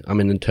 I'm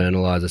an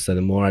internalizer, so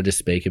the more I just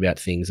speak about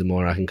things, the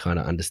more I can kind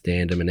of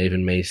understand them, and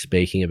even me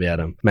speaking about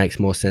them makes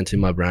more sense in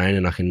my brain,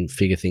 and I can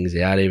figure things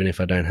out even if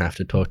I don't have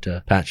to talk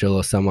to Patchell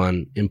or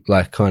someone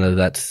like kind of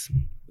that's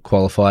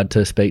qualified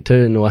to speak to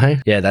in a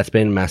way. Yeah, that's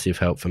been a massive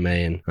help for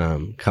me,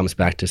 and comes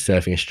back to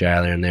Surfing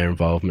Australia and their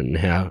involvement and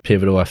how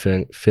pivotal I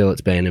feel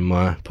it's been in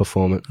my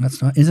performance.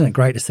 That's nice. Isn't it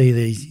great to see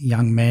these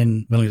young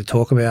men willing to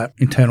talk about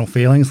internal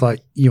feelings? Like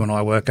you and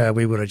I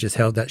we would have just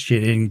held that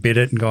shit in, bit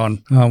it and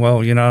gone, oh,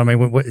 well, you know what I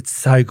mean? It's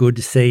so good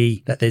to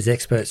see that there's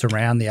experts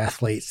around the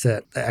athletes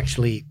that they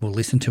actually will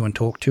listen to and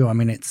talk to. I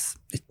mean,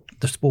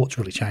 the sport's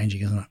really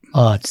changing, isn't it?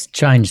 Oh, it's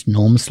changed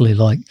enormously.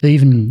 Like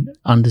even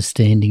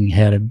understanding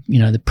how to,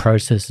 the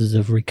processes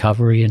of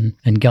recovery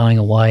and going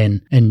away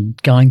and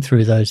going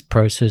through those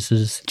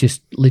processes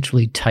just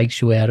literally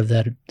takes you out of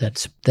that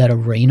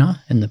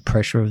arena and the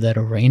pressure of that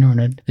arena,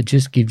 and it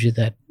just gives you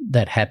that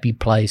happy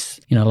place.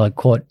 Like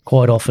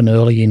quite often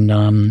early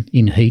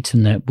in heats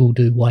and that, we'll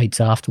do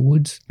weights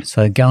afterwards.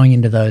 So going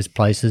into those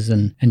places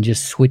and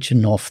just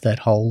switching off that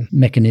whole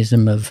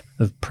mechanism of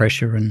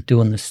pressure and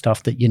doing the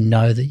stuff that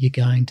that you're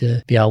going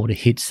to be able to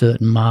hit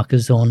certain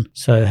markers on.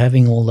 So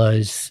having all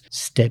those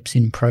steps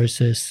in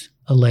process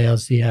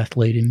allows the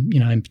athlete,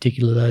 in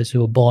particular those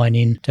who are buying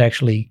in, to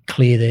actually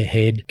clear their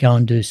head, go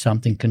and do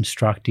something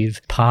constructive,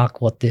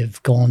 park what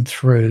they've gone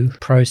through,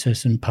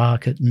 process and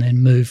park it, and then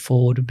move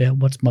forward about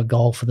what's my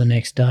goal for the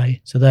next day.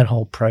 So that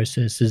whole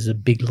process is a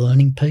big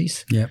learning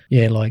piece. Yeah.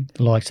 Yeah, like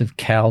the likes of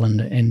Cal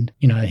and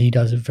he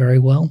does it very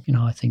well.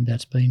 I think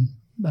that's been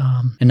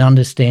and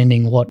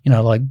understanding what,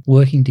 like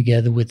working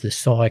together with the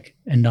psych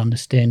and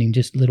understanding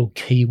just little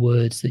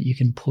keywords that you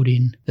can put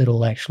in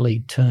that'll actually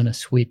turn a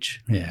switch.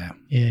 Yeah.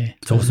 Yeah.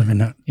 It's awesome,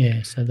 isn't it?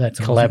 Yeah. So that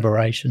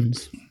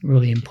collaboration's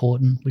really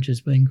important, which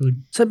has been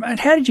good. So, mate,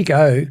 how did you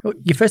go?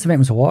 Your first event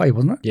was Hawaii,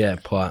 wasn't it? Yeah,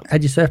 pipe.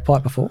 Had you surfed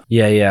pipe before?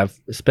 Yeah. I've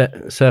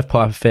surfed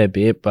pipe a fair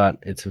bit, but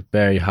it's a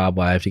very hard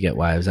wave to get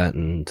waves at,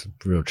 and it's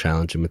real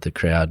challenging with the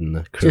crowd and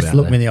the crew Just out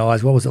look there. me in the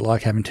eyes. What was it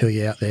like having 2 of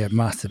you out there? It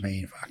must have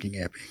been fucking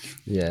epic.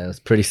 Yeah, it was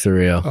pretty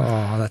surreal.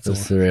 Oh, that's It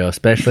was awesome. surreal,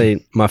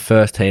 especially my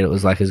first heat. It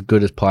was like as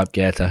good as pipe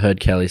gets. I heard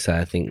Kelly say,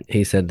 I think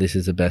he said this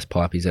is the best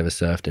pipe he's ever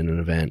surfed in an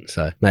event,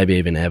 so maybe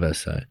even ever.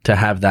 So to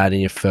have that in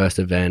your first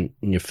event,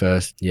 in your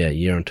first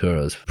year on tour,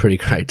 it was a pretty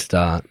great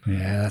start.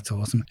 Yeah, that's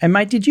awesome. And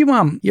mate, did you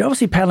you're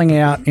obviously paddling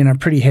out in a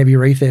pretty heavy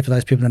reef there for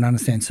those people that don't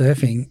understand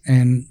surfing,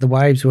 and the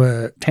waves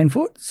were 10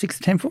 foot, 6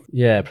 to 10 foot?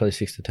 Yeah, probably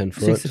 6 to 10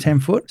 foot. 6 to 10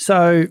 foot.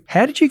 So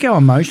how did you go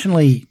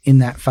emotionally in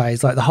that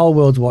phase? Like the whole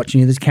world's watching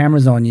you, there's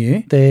cameras on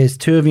you, there's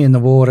 2 of you in the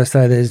water,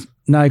 so there's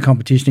no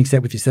competition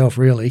except with yourself,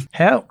 really.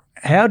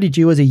 How did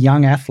you as a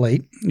young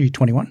athlete, you're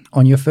 21,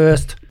 on your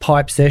first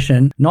pipe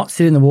session, not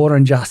sit in the water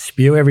and just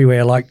spew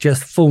everywhere, like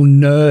just full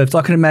nerves?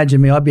 I can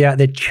imagine me, I'd be out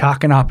there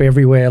chucking up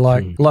everywhere.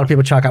 Like a lot of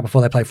people chuck up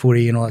before they play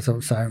footy and all that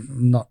stuff. So I'm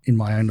not in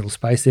my own little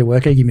space there,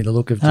 worker. Give me the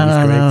look of, geez,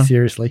 Greg,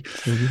 seriously.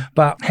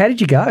 But how did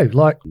you go?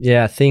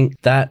 Yeah, I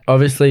think that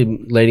obviously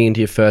leading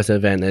into your first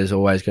event, there's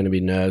always going to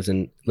be nerves,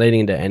 and leading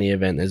into any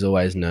event, there's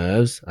always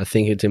nerves. I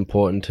think it's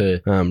important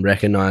to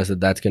recognize that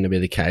that's going to be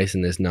the case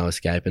and there's no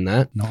escaping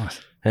that. Nice.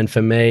 And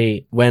for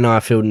me, when I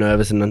feel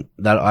nervous and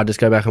that, I just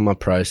go back on my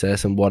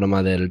process and what am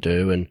I there to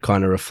do, and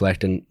kind of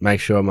reflect and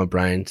make sure my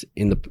brain's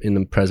in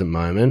the present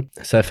moment.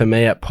 So for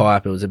me at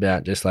pipe, it was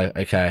about just like,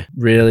 okay,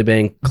 really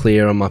being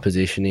clear on my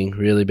positioning,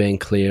 really being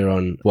clear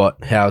on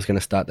how I was going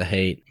to start the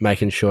heat,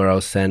 making sure I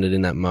was centered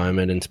in that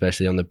moment, and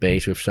especially on the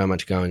beach with so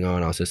much going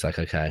on, I was just like,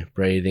 okay,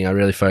 breathing. I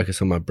really focus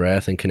on my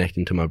breath and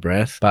connecting to my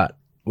breath. But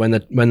when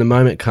the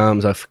moment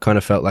comes, I've kind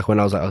of felt like when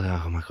I was like,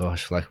 oh my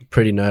gosh, like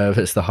pretty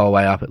nervous the whole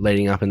way up,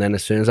 leading up. And then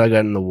as soon as I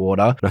got in the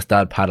water and I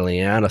started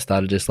paddling out, I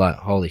started just like,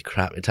 holy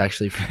crap, it's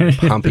actually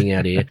pumping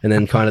out here. And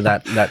then kind of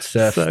that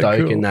surf So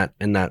stoke cool.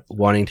 and that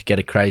wanting to get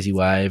a crazy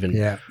wave. And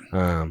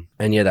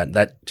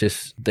that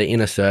just the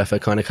inner surfer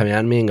kind of coming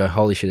out of me and go,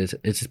 holy shit,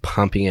 it's just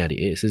pumping out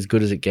here. It's as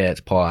good as it gets,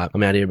 pipe.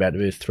 I'm out here about to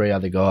be with 3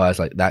 other guys,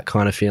 like that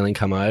kind of feeling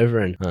come over.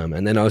 And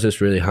then I was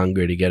just really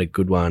hungry to get a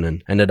good one,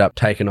 and ended up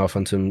taking off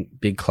on some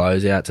big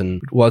closeouts.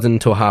 And it wasn't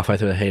until halfway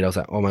through the heat I was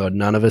like, oh my god,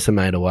 none of us have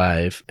made a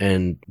wave,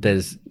 and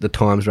there's the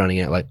time's running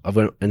out. Like I've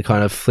went and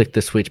kind of flicked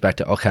the switch back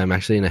to, okay, I'm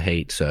actually in a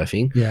heat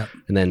surfing. Yeah.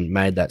 And then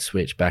made that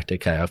switch back to,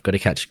 okay, I've got to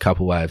catch a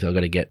couple waves. I've got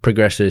to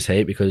progress through this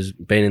heat, because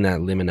being in that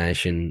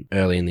elimination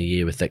early in the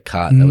year with that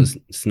cut,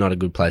 it's not a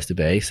good place to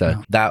be.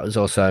 So that was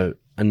also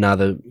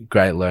another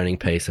great learning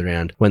piece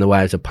around when the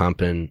waves are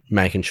pumping,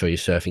 making sure you're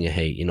surfing a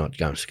heat, you're not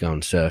just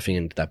going surfing,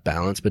 and that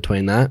balance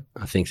between that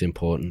I think is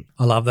important.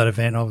 I love that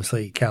event.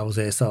 Obviously, Cal was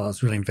there, so I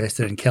was really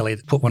invested in Kelly.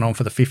 Put one on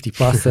for the 50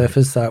 plus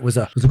surfers, so it was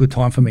a good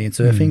time for me in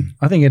surfing.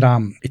 I think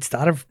it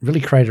started,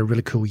 really created a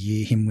really cool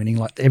year, him winning,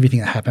 like everything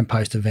that happened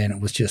post event.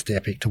 It was just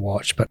epic to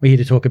watch. But we're here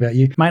to talk about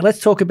you, mate. Let's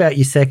talk about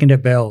your second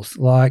at Bells.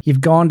 Like,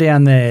 you've gone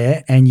down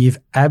there and you've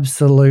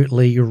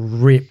absolutely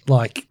ripped.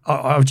 Like,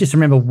 I just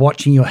remember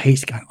watching your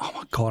heats going, oh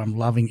my God, I'm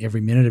loving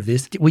every minute of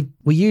this. Were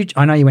you,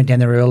 I know you went down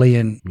there early,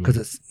 and because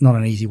it's not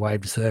an easy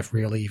wave to surf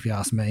really, if you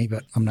ask me,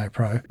 but I'm no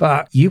pro.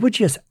 But you were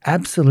just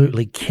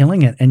absolutely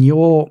killing it, and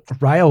your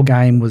rail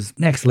game was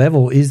next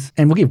level.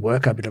 And we'll give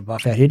Worko a bit of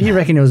buff out here. Do you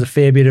reckon there was a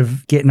fair bit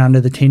of getting under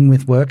the tin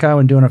with Worko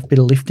and doing a bit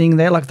of lifting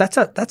there? Like, that's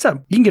a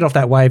you can get off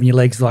that wave and your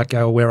legs like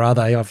go, where are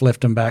they? I've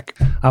left them back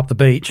up the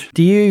beach.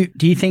 Do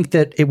you think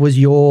that it was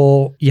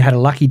you had a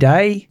lucky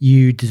day,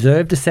 you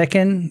deserved a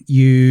second,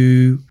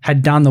 you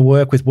had done the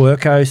work with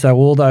Worko, so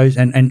all those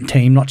and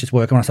team, not just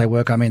Worko, when I say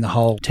Worko I mean the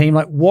whole team,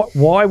 like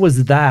why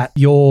was that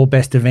your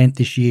best event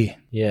this year?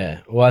 Yeah,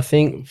 well, I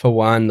think for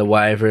one, the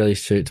wave really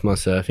suits my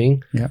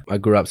surfing. Yeah, I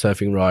grew up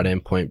surfing right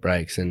end point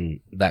breaks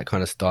and that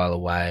kind of style of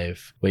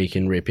wave where you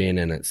can rip in,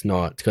 and it's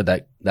got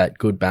that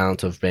good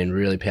balance of being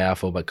really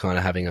powerful but kind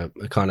of having a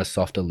kind of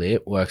softer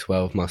lip works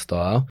well with my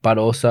style. But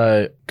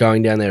also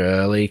going down there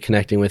early,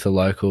 connecting with a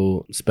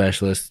local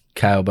specialist,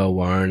 Cale Bell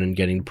Warren, and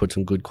getting to put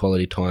some good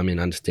quality time in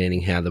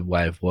understanding how the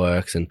wave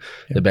works and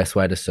the best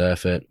way to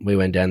surf it. We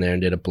went down there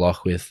and did a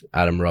block with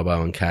Adam,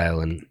 Robbo and Cale,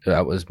 and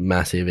that was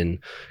massive in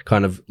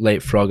kind of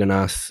leapfrogging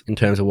us in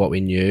terms of what we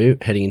knew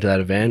heading into that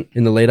event.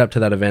 In the lead up to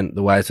that event,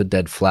 the waves were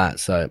dead flat,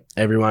 so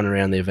everyone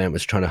around the event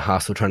was trying to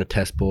hustle, trying to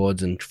test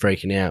boards and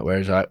freaking out,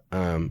 whereas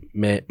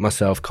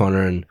myself,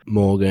 Connor and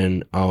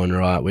Morgan, Owen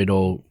Wright, we'd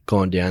all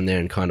gone down there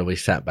and kind of we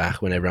sat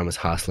back when everyone was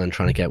hustling,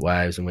 trying to get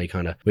waves, and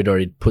we'd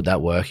already put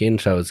that work in.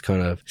 So it was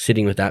kind of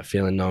sitting with that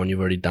feeling, knowing you've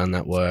already done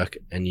that work,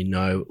 and you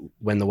know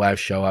when the waves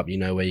show up, you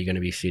know where you're going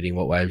to be sitting,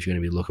 what waves you're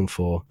going to be looking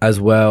for. As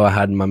well, I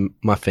had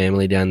my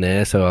family down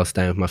there, so I was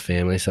staying with my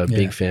family, so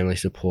big family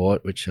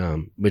support, which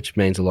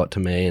means a lot to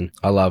me, and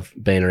I love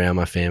being around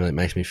my family. It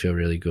makes me feel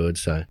really good.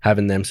 So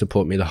having them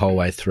support me the whole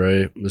way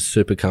through was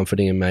super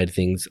comforting and made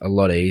things a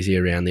lot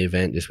easier around the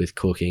event, just with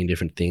cooking,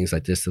 different things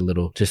like the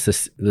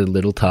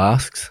little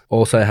tasks.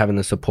 Also having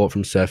the support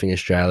from Surfing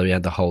Australia, we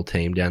had the whole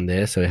team down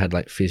there, so we had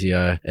like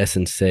physio,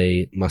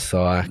 S&C,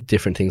 Masai,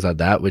 different things like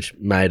that, which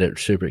made it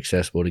super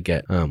accessible to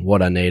get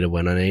what I needed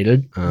when I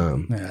needed. Yeah,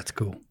 that's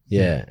cool.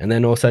 Yeah, and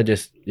then also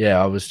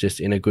I was just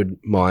in a good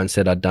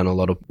mindset. I'd done a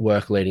lot of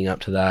work leading up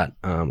to that.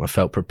 I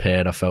felt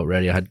prepared. I felt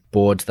ready. I had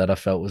boards that I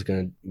felt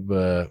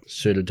were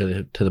suited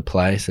to the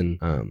place, and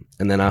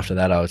then after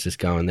that, I was just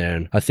going there.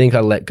 And I think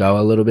I let go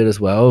a little bit as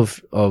well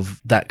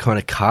of that kind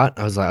of cut.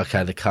 I was like,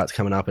 okay, the cut's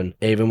coming up, and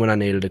even when I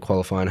needed to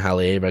qualify in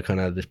Haleiwa, I kind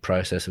of had this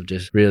process of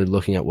just really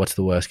looking at what's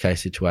the worst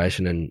case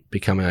situation and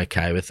becoming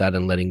okay with that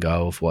and letting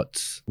go of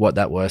what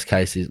that worst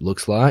case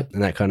looks like,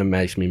 and that kind of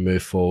makes me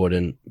move forward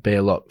and be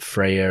a lot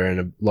freer and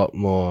a lot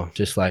more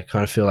just like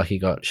kind of feel like you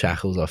got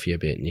shackles off you a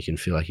bit and you can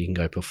feel like you can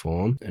go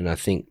perform. And I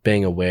think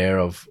being aware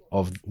of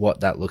what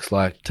that looks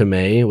like to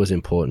me was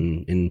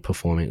important in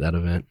performing at that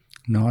event.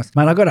 Nice.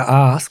 Mate, I got to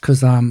ask,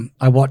 because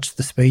I watched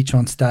the speech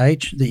on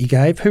stage that you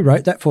gave. Who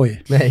wrote that for you?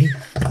 Me.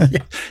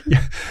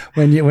 Yeah.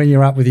 When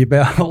you're up with your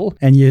bell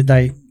and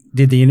they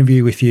did the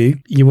interview with you,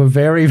 you were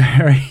very,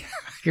 very...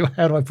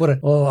 How do I put it?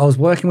 Well, I was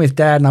working with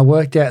Dad and I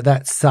worked out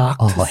that sucked.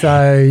 Oh,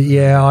 so,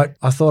 yeah,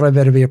 I thought I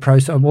better be a pro.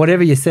 So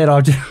whatever you said, I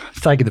was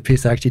taking the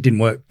piss. Actually, it didn't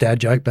work. Dad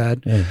joke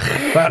bad. Yeah.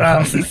 But,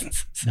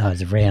 no,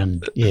 it's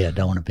around, I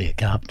don't want to be a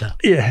carpenter.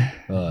 Yeah.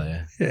 Oh,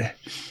 yeah. Yeah.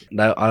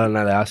 I don't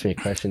know, they asked me a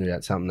question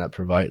about something that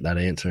provoked that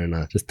answer, and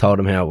I just told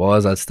them how it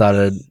was. I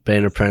started being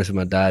an apprentice with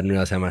my dad and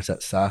realised how much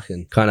that sucked,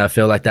 and kind of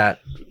feel like that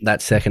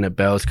second at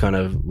Bells kind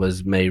of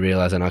was me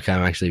realising,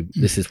 okay,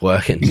 this is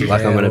working.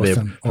 Like I'm going to be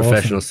a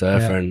professional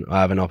surfer, and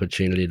I have an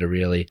opportunity to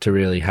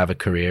really have a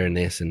career in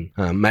this. And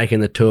making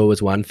the tour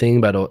was one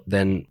thing, but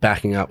then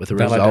backing up with the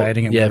result.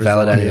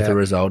 Validating with the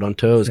result on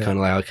tour was kind of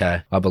like,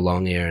 okay, I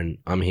belong here and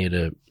I'm here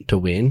to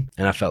win.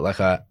 And I felt like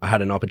I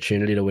had an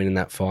opportunity to win in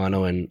that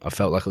final, and I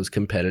felt like it was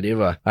competitive.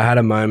 I had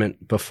a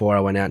moment before I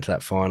went out to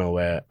that final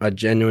where I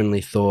genuinely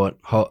thought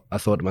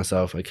to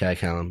myself, okay,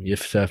 Callum, you're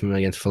surfing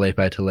against Felipe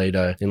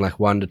Toledo in like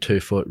 1 to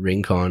 2 foot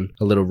rincon,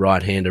 a little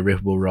right hand, a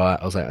rippable right.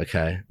 I was like,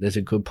 okay, there's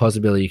a good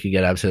possibility you could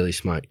get absolutely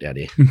smoked out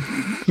here.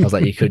 I was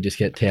like, you could just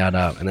get towed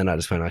up. And then I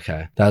just went,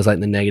 okay, that was like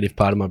the negative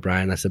part of my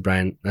brain. That's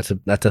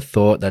a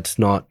thought that's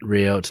not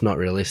real. It's not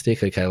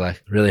realistic. Okay,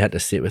 like really had to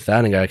sit with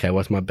that and go, okay,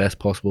 what's my best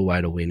possible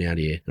way to win out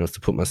here? And it was to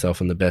put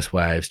myself on the best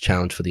waves,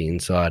 challenge for the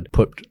inside,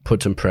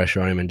 put some pressure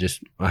on him, and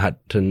just I had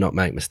to not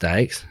make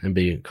mistakes and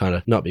be kind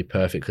of not be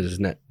perfect, because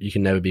you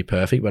can never be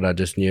perfect, but I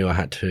just knew I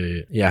had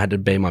to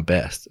be my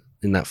best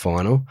in that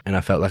final. And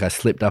I felt like I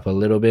slipped up a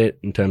little bit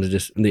in terms of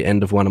just the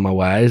end of one of my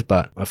waves,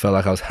 but I felt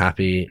like I was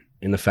happy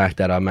in the fact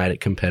that I made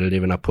it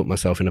competitive and I put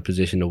myself in a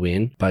position to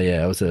win. But yeah,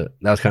 that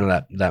was kind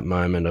of that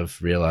moment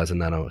of realizing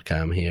that, okay,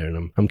 I'm here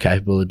and I'm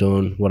capable of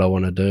doing what I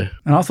want to do.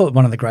 And I thought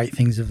one of the great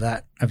things of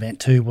that event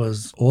too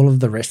was all of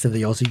the rest of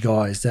the Aussie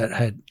guys that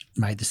had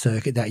made the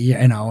circuit that year,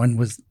 and Owen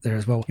was there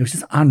as well. It was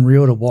just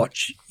unreal to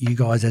watch you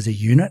guys as a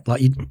unit.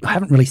 Like, you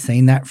haven't really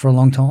seen that for a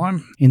long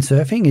time in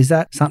surfing. Is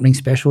that something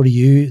special to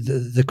you,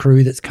 the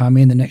crew that's come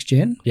in the next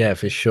gen? Yeah,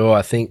 for sure.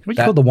 I think What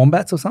you called the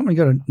Wombats or something?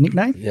 You got a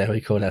nickname? Yeah, we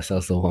called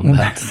ourselves the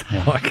Wombats.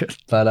 I like it.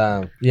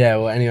 But yeah,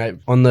 well, anyway,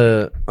 on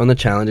the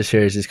Challenger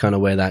Series is kind of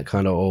where that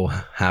kind of all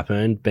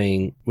happened.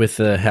 Being with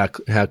how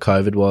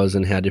COVID was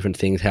and how different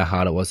things, how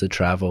hard it was to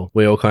travel,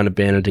 we all kind of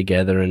banded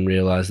together and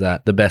realized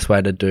that the best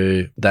way to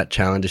do that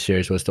Challenger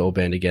Series was to all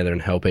band together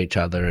and help each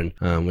other.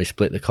 And we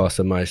split the cost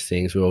of most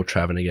things. We were all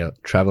traveling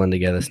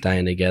together,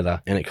 staying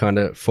together, and it kind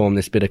of formed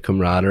this bit of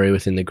camaraderie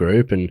within the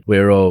group. And we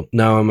were all,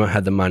 no one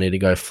had the money to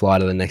go fly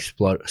to the next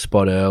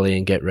spot early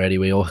and get ready.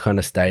 We all kind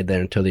of stayed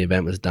there until the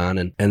event was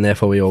done, and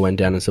therefore we all went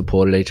down and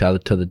supported each other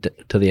to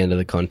the end of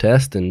the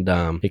contest. And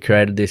it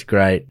created this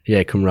great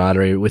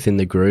camaraderie within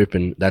the group,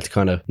 and that's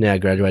kind of now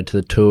graduated to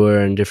the tour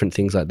and different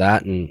things like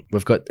that. And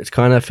it's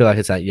kind of feel like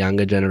it's that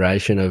younger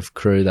generation of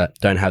crew that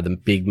don't have the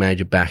big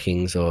major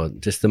backings, or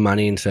just the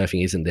money in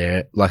surfing isn't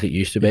there like it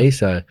used to be.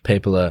 So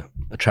people are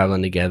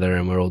traveling together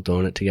and we're all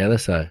doing it together.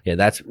 So yeah,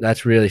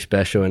 that's really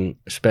special, and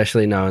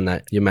especially knowing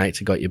that your mates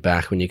have got your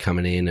back when you're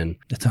coming in, and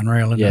That's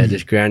unreal, isn't it?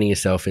 just grounding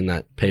yourself in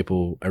that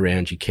people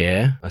around you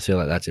care. I feel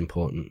like that's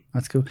important.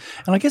 That's cool.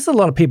 And I guess a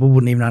lot of people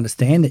wouldn't even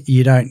understand that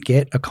you don't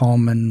get a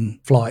comm and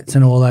flights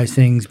and all those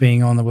things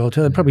being on the World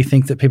Tour. They probably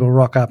think that people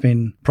rock up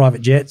in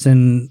private jets,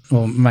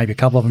 or maybe a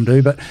couple of them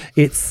do, but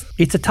it's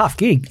a tough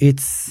gig.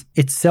 It's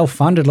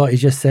self-funded, like you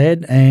just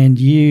said, and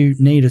you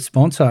need a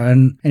sponsor.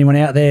 And anyone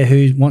out there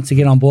who wants to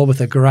get on board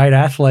with a great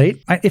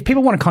athlete, if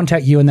people want to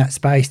contact you in that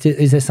space,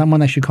 is there someone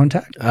they should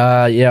contact?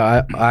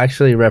 Yeah, I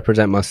actually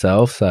represent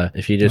myself, so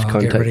if you just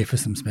contact... Get ready for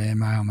some spam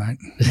mail, mate.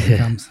 Here it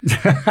comes.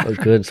 Well,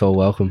 good, it's all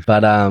welcome.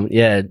 But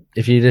yeah,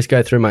 if you just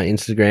go through my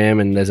Instagram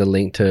and there's a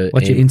link to...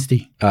 What's your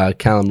Insty?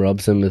 Callum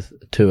Robson with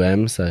 2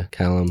 M's, so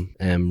Callum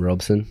M.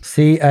 Robson.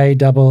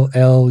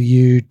 CALLUMM?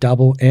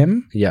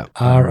 Yeah.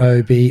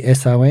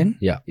 ROBSON?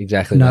 Yeah,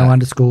 exactly. No that.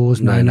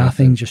 underscores, no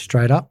nothing, just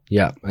straight up?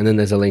 Yeah, and then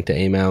there's a link to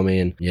email me,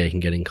 and yeah, you can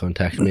get in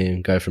contact with me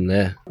and go from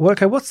there. Well,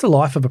 okay, what's the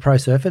life of a pro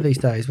surfer these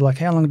days? Like,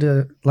 how long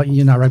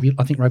rugby,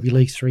 I think rugby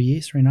league's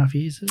 3.5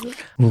 years, is it?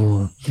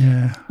 Or,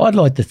 Yeah. I'd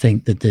like to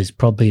think that there's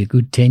probably a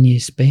good 10-year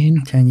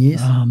span. 10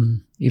 years.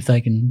 If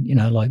they can,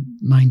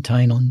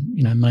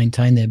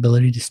 maintain their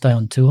ability to stay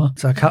on tour.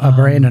 So a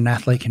brand and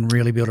athlete can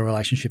really build a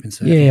relationship in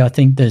surfing. Yeah, I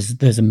think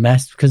there's a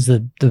mass, because the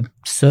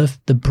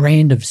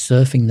brand of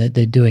surfing that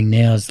they're doing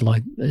now is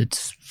like,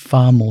 it's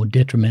far more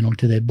detrimental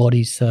to their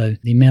bodies. So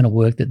the amount of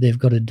work that they've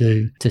got to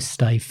do to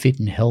stay fit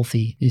and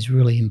healthy is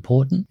really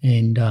important.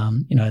 And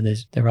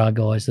there are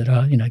guys that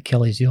are,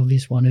 Kelly's the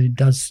obvious one who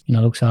does,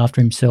 looks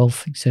after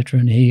himself, etc.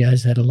 And he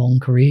has had a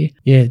long career.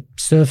 Yeah,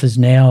 surfers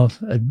now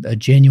are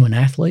genuine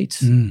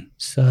athletes.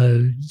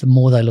 So the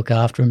more they look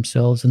after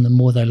themselves and the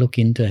more they look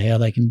into how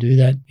they can do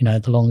that,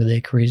 the longer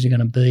their careers are going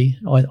to be.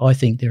 I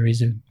think there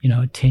is a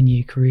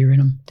 10-year career in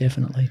them,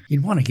 definitely.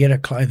 You'd want to get a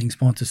clothing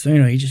sponsor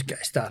sooner. You just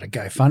start a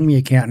GoFundMe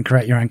account and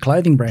create your own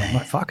clothing brand.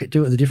 Like, fuck it,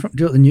 do it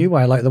the new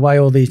way, like the way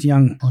all these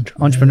young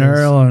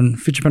entrepreneurial and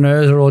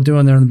entrepreneurs are all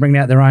doing there and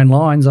bringing out their own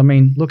lines. I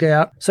mean, look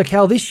out. So,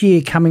 Cal, this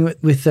year coming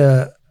with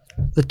the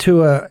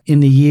tour in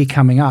the year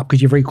coming up,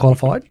 because you've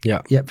re-qualified.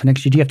 Yeah. For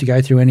next year. Do you have to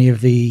go through any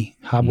of the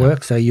hard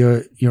work? So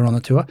you're on the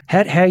tour.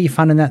 How are you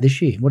funding that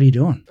this year? What are you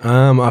doing?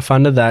 I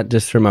funded that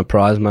just through my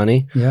prize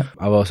money. Yeah.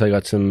 I've also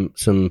got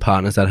some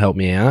partners that help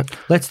me out.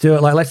 Let's do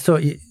it. Let's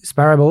talk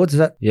Sparrow Boards. Is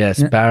that? Yeah,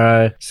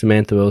 Sparrow,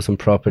 Samantha Wilson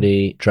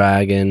Property,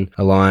 Dragon,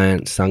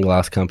 Alliance,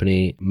 Sunglass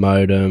Company,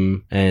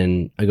 Modem,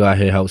 and a guy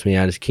who helps me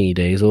out is Kingy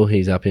Diesel.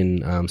 He's up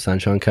in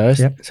Sunshine Coast.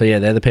 Yep. So yeah,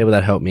 they're the people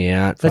that help me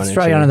out. Let's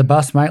throw you under the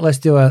bus, mate. Let's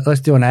do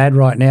an ad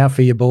right now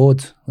for your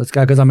boards. Let's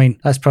go, because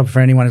that's probably for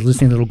anyone who's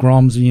listening, little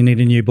Groms, and you need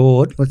a new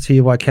board. Let's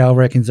hear why Cal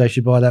reckons they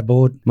should buy that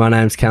board. My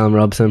name's Callum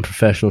Robson,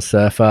 professional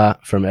surfer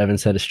from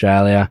Evansett,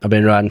 Australia. I've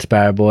been riding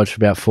Sparrow boards for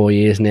about 4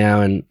 years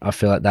now, and I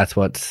feel like that's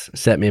what's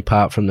set me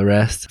apart from the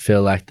rest. I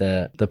feel like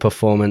the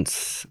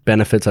performance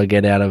benefits I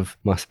get out of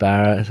my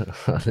Sparrow.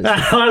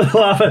 I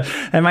love it.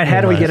 And mate,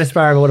 how do we get a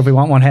Sparrow board if we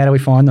want one? How do we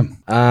find them?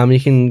 You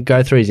can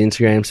go through his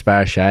Instagram,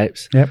 Sparrow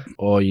Shapes. Yep.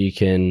 Or you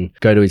can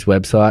go to his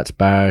website,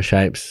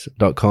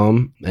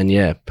 sparrowshapes.com, and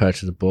yeah,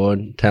 purchase a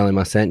board. Tell him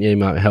I sent you, he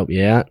might help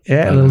you out.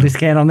 Yeah, a little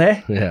discount on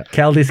there. Yeah.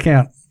 Cal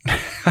discount.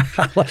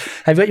 Have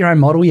you got your own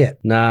model yet?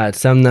 Nah, it's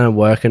something that I'm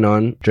working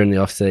on during the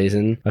off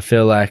season. I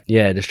feel like,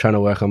 just trying to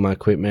work on my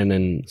equipment,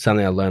 and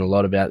something I learned a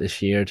lot about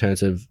this year in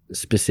terms of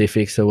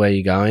specifics of where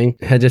you're going.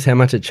 Just how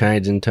much it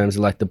changed in terms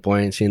of like the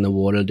buoyancy in the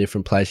water,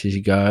 different places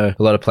you go.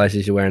 A lot of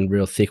places you're wearing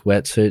real thick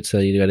wetsuits, so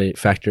you got to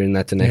factor in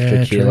that's an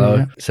extra kilo.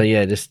 True, yeah. So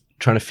yeah, just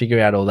trying to figure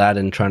out all that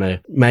and trying to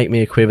make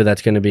me a quiver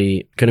that's going to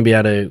be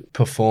able to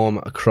perform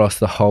across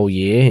the whole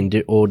year in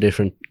all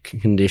different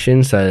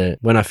conditions. So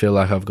when I feel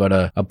like I've got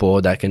a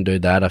board that can do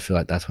that, I feel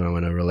like that's when I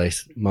want to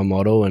release my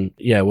model. And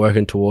yeah,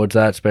 working towards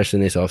that, especially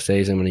in this off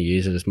season, I'm going to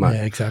use it as much,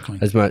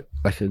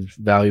 as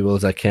valuable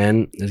as I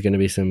can. There's going to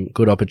be some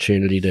good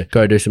opportunity to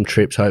go do some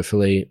trips,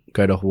 hopefully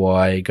go to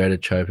Hawaii, go to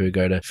Chopu,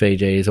 go to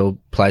Fiji, all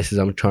places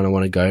I'm trying to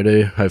want to go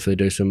to. Hopefully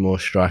do some more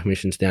strike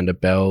missions down to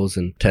Bells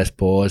and test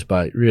bores,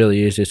 but really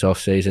use this off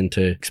season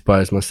to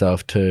expose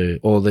myself to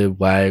all the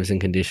waves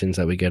and conditions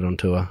that we get on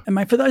tour. And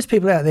mate, for those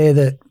people out there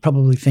that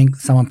probably think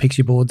someone picks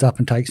your boards up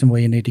and takes them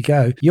where you need to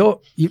go, you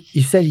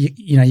said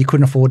you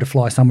couldn't afford to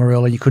fly somewhere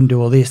early, you couldn't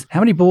do all this. How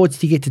many boards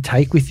do you get to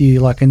take with you?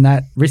 Like in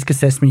that risk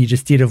assessment you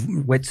just did of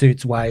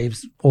wetsuits,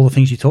 waves, all the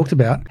things you talked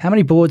about, how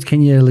many boards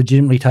can you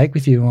legitimately take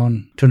with you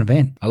on to an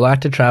event? I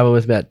like to travel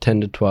with about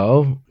 10 to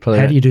 12.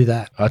 How do you do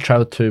that? I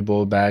travel two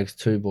board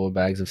bags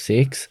of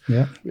 6.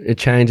 Yeah. It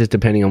changes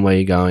depending on where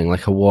you're going.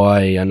 Like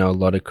Hawaii, I know a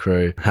lot of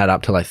crew had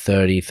up to like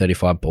 30,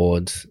 35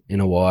 boards in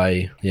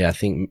Hawaii. Yeah, I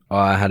think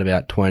I had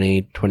about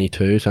 20,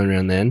 22, something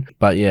around then.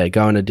 But yeah,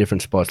 going to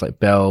different spots like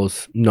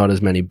Bells, not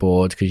as many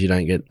boards because you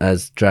don't get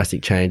as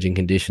drastic change in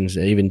conditions.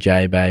 Even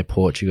J-Bay,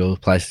 Portugal,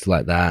 places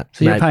like that.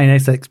 So you're paying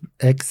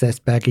excess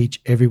baggage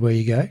everywhere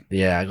you go?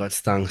 Yeah, I got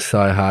stung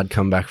so hard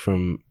coming back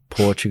from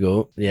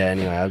Portugal. Yeah,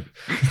 anyway,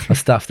 I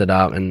stuffed it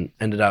up and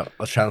ended up,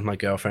 I was traveling with my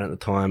girlfriend at the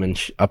time, and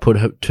I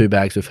put 2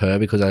 bags with her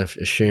because I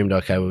assumed,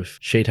 okay, well, if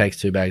she takes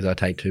 2 bags, I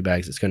take 2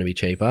 bags, it's going to be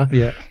cheaper.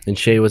 Yeah. And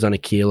she was on a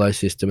kilo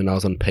system and I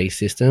was on piece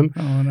system.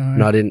 Oh, no.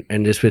 And I didn't,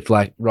 and just with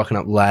like rocking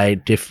up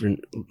late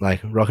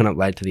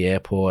to the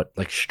airport,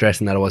 like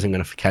stressing that I wasn't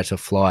going to catch a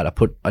flight,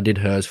 I did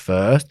hers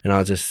first, and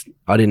I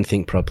didn't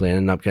think properly and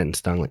ended up getting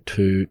stung like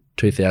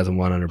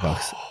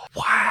 $2,100.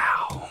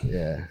 Wow.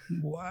 Yeah.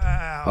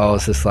 Wow. I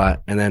was just like,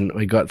 and then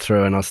we got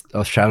through, and I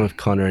was traveling with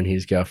Connor and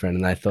his girlfriend,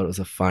 and they thought it was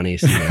the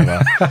funniest thing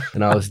ever.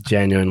 And I was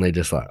genuinely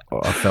just like,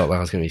 I felt like I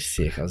was going to be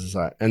sick. I was just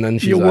like, and then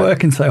she's You're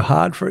working so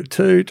hard for it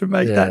too, to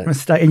make that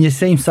mistake. And you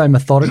seem so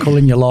methodical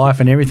in your life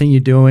and everything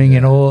you're doing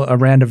and all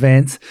around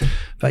events.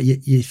 But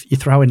you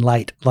throw in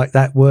late, like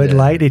that word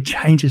late, it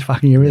changes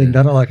fucking everything,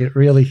 doesn't it? Like it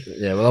really.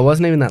 Yeah, well, I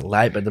wasn't even that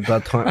late, but by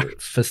the time,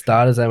 for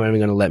starters, they weren't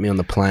even going to let me on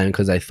the plane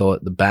because they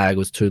thought the bag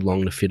was too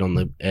long to fit on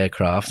the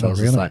aircraft. So I was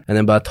just like, and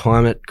then by the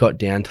time it got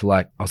down to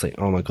like, I was like,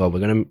 oh my God, we're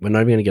not even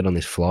going to get on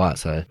this flight.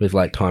 So with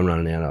like time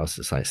running out, I was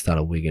just like,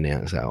 started wigging out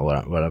and say,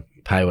 what I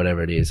pay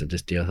whatever it is, I'll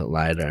just deal with it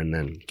later, and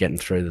then getting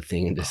through the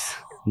thing and just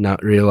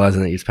not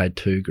realizing that you just paid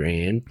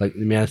 $2,000. Like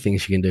the amount of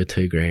things you can do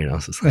 $2,000, I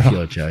was just like,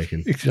 you're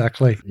joking.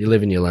 Exactly. You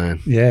live and you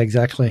learn. Yeah,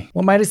 exactly.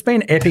 Well, mate, it's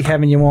been epic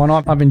having you on.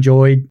 I've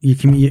enjoyed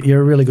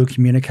you're a really good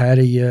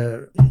communicator.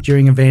 You're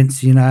during events,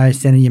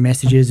 sending your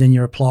messages and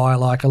you reply.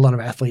 Like a lot of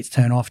athletes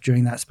turn off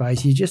during that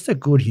space. You're just a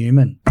good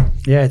human.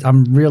 Yeah,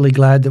 I'm really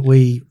glad that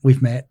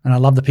we've met, and I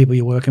love the people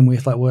you're working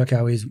with. Like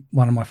Worko is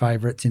one of my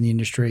favourites in the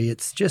industry.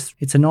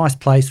 It's a nice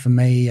place for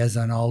me as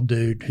an old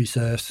dude who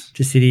surfs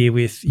to sit here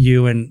with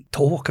you and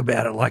talk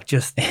about it. Like I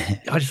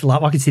just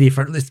love. I could sit here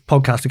for this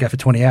podcast to go for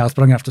 20 hours,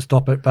 but I'm gonna have to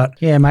stop it. But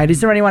yeah, mate, is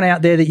there anyone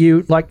out there that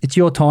you like? It's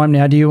your time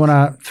now. Do you want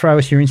to throw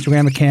us your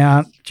Instagram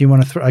account? Do you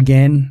want to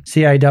again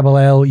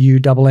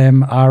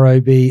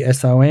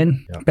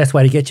CALLUMMROBSON? Yep. Best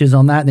way to get you is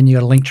on that. Then you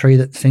got a link tree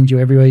that sends you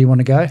everywhere you want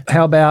to go.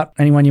 How about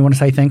anyone you want to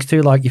say thanks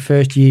to, like your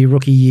first year,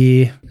 rookie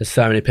year? There's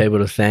so many people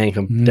to thank.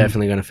 I'm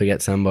definitely going to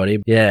forget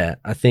somebody. Yeah,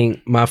 I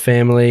think my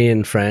family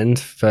and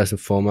friends, first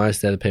and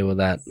foremost, they're the people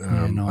that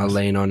I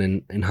lean on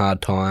in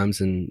hard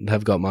times and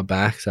have got my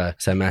back. So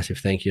massive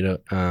thank you to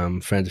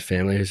friends and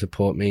family who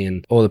support me,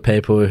 and all the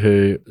people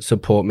who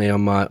support me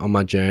on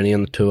my journey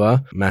on the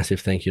tour.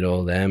 Massive thank you to all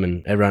of them,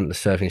 and everyone at the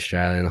Surfing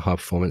Australia and the High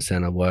Performance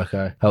Centre.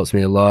 Worko helps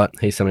me a lot.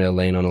 He's somebody I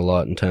lean on a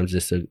lot in terms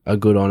of just a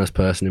good, honest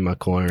person in my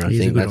corner.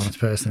 He's a good, honest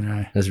person,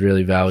 right? That's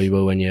really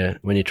valuable when you're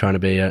trying to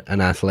be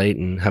an athlete,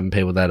 and having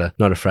people that are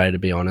not afraid to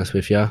be honest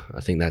with you.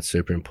 I think that's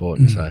super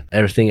important. So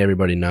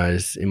everybody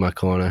knows in my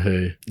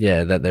corner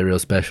that they're real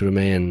special to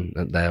me, and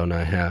that they all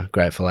know how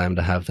grateful I am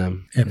to have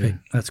them. Epic. Yeah.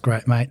 That's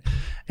great, mate.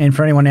 And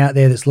for anyone out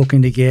there that's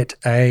looking to get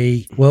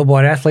a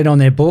worldwide athlete on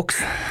their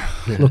books,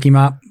 look him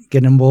up,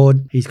 get on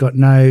board. He's got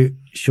no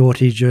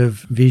shortage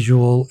of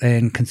visual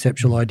and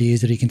conceptual ideas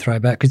that he can throw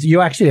back, because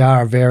you actually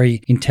are a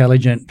very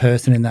intelligent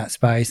person in that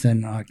space.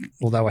 And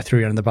although I threw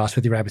you under the bus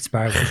with your rabbit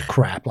sparrow, it was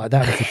crap. Like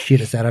that was the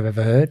shittest that I've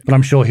ever heard. But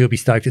I'm sure he'll be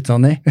stoked it's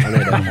on there. I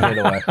need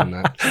to work on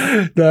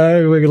that.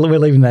 No, we're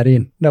leaving that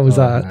in. That was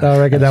I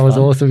reckon that was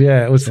fun. Awesome.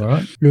 Yeah, it was. All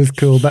right. It was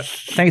cool. But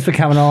thanks for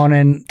coming on,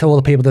 and to all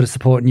the people that are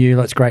supporting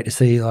you. It's great to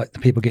see like the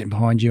people getting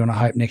behind you, and I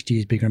hope next year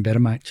is bigger and better,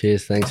 mate.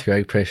 Cheers. Thanks,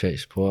 Greg. Appreciate your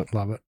support.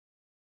 Love it.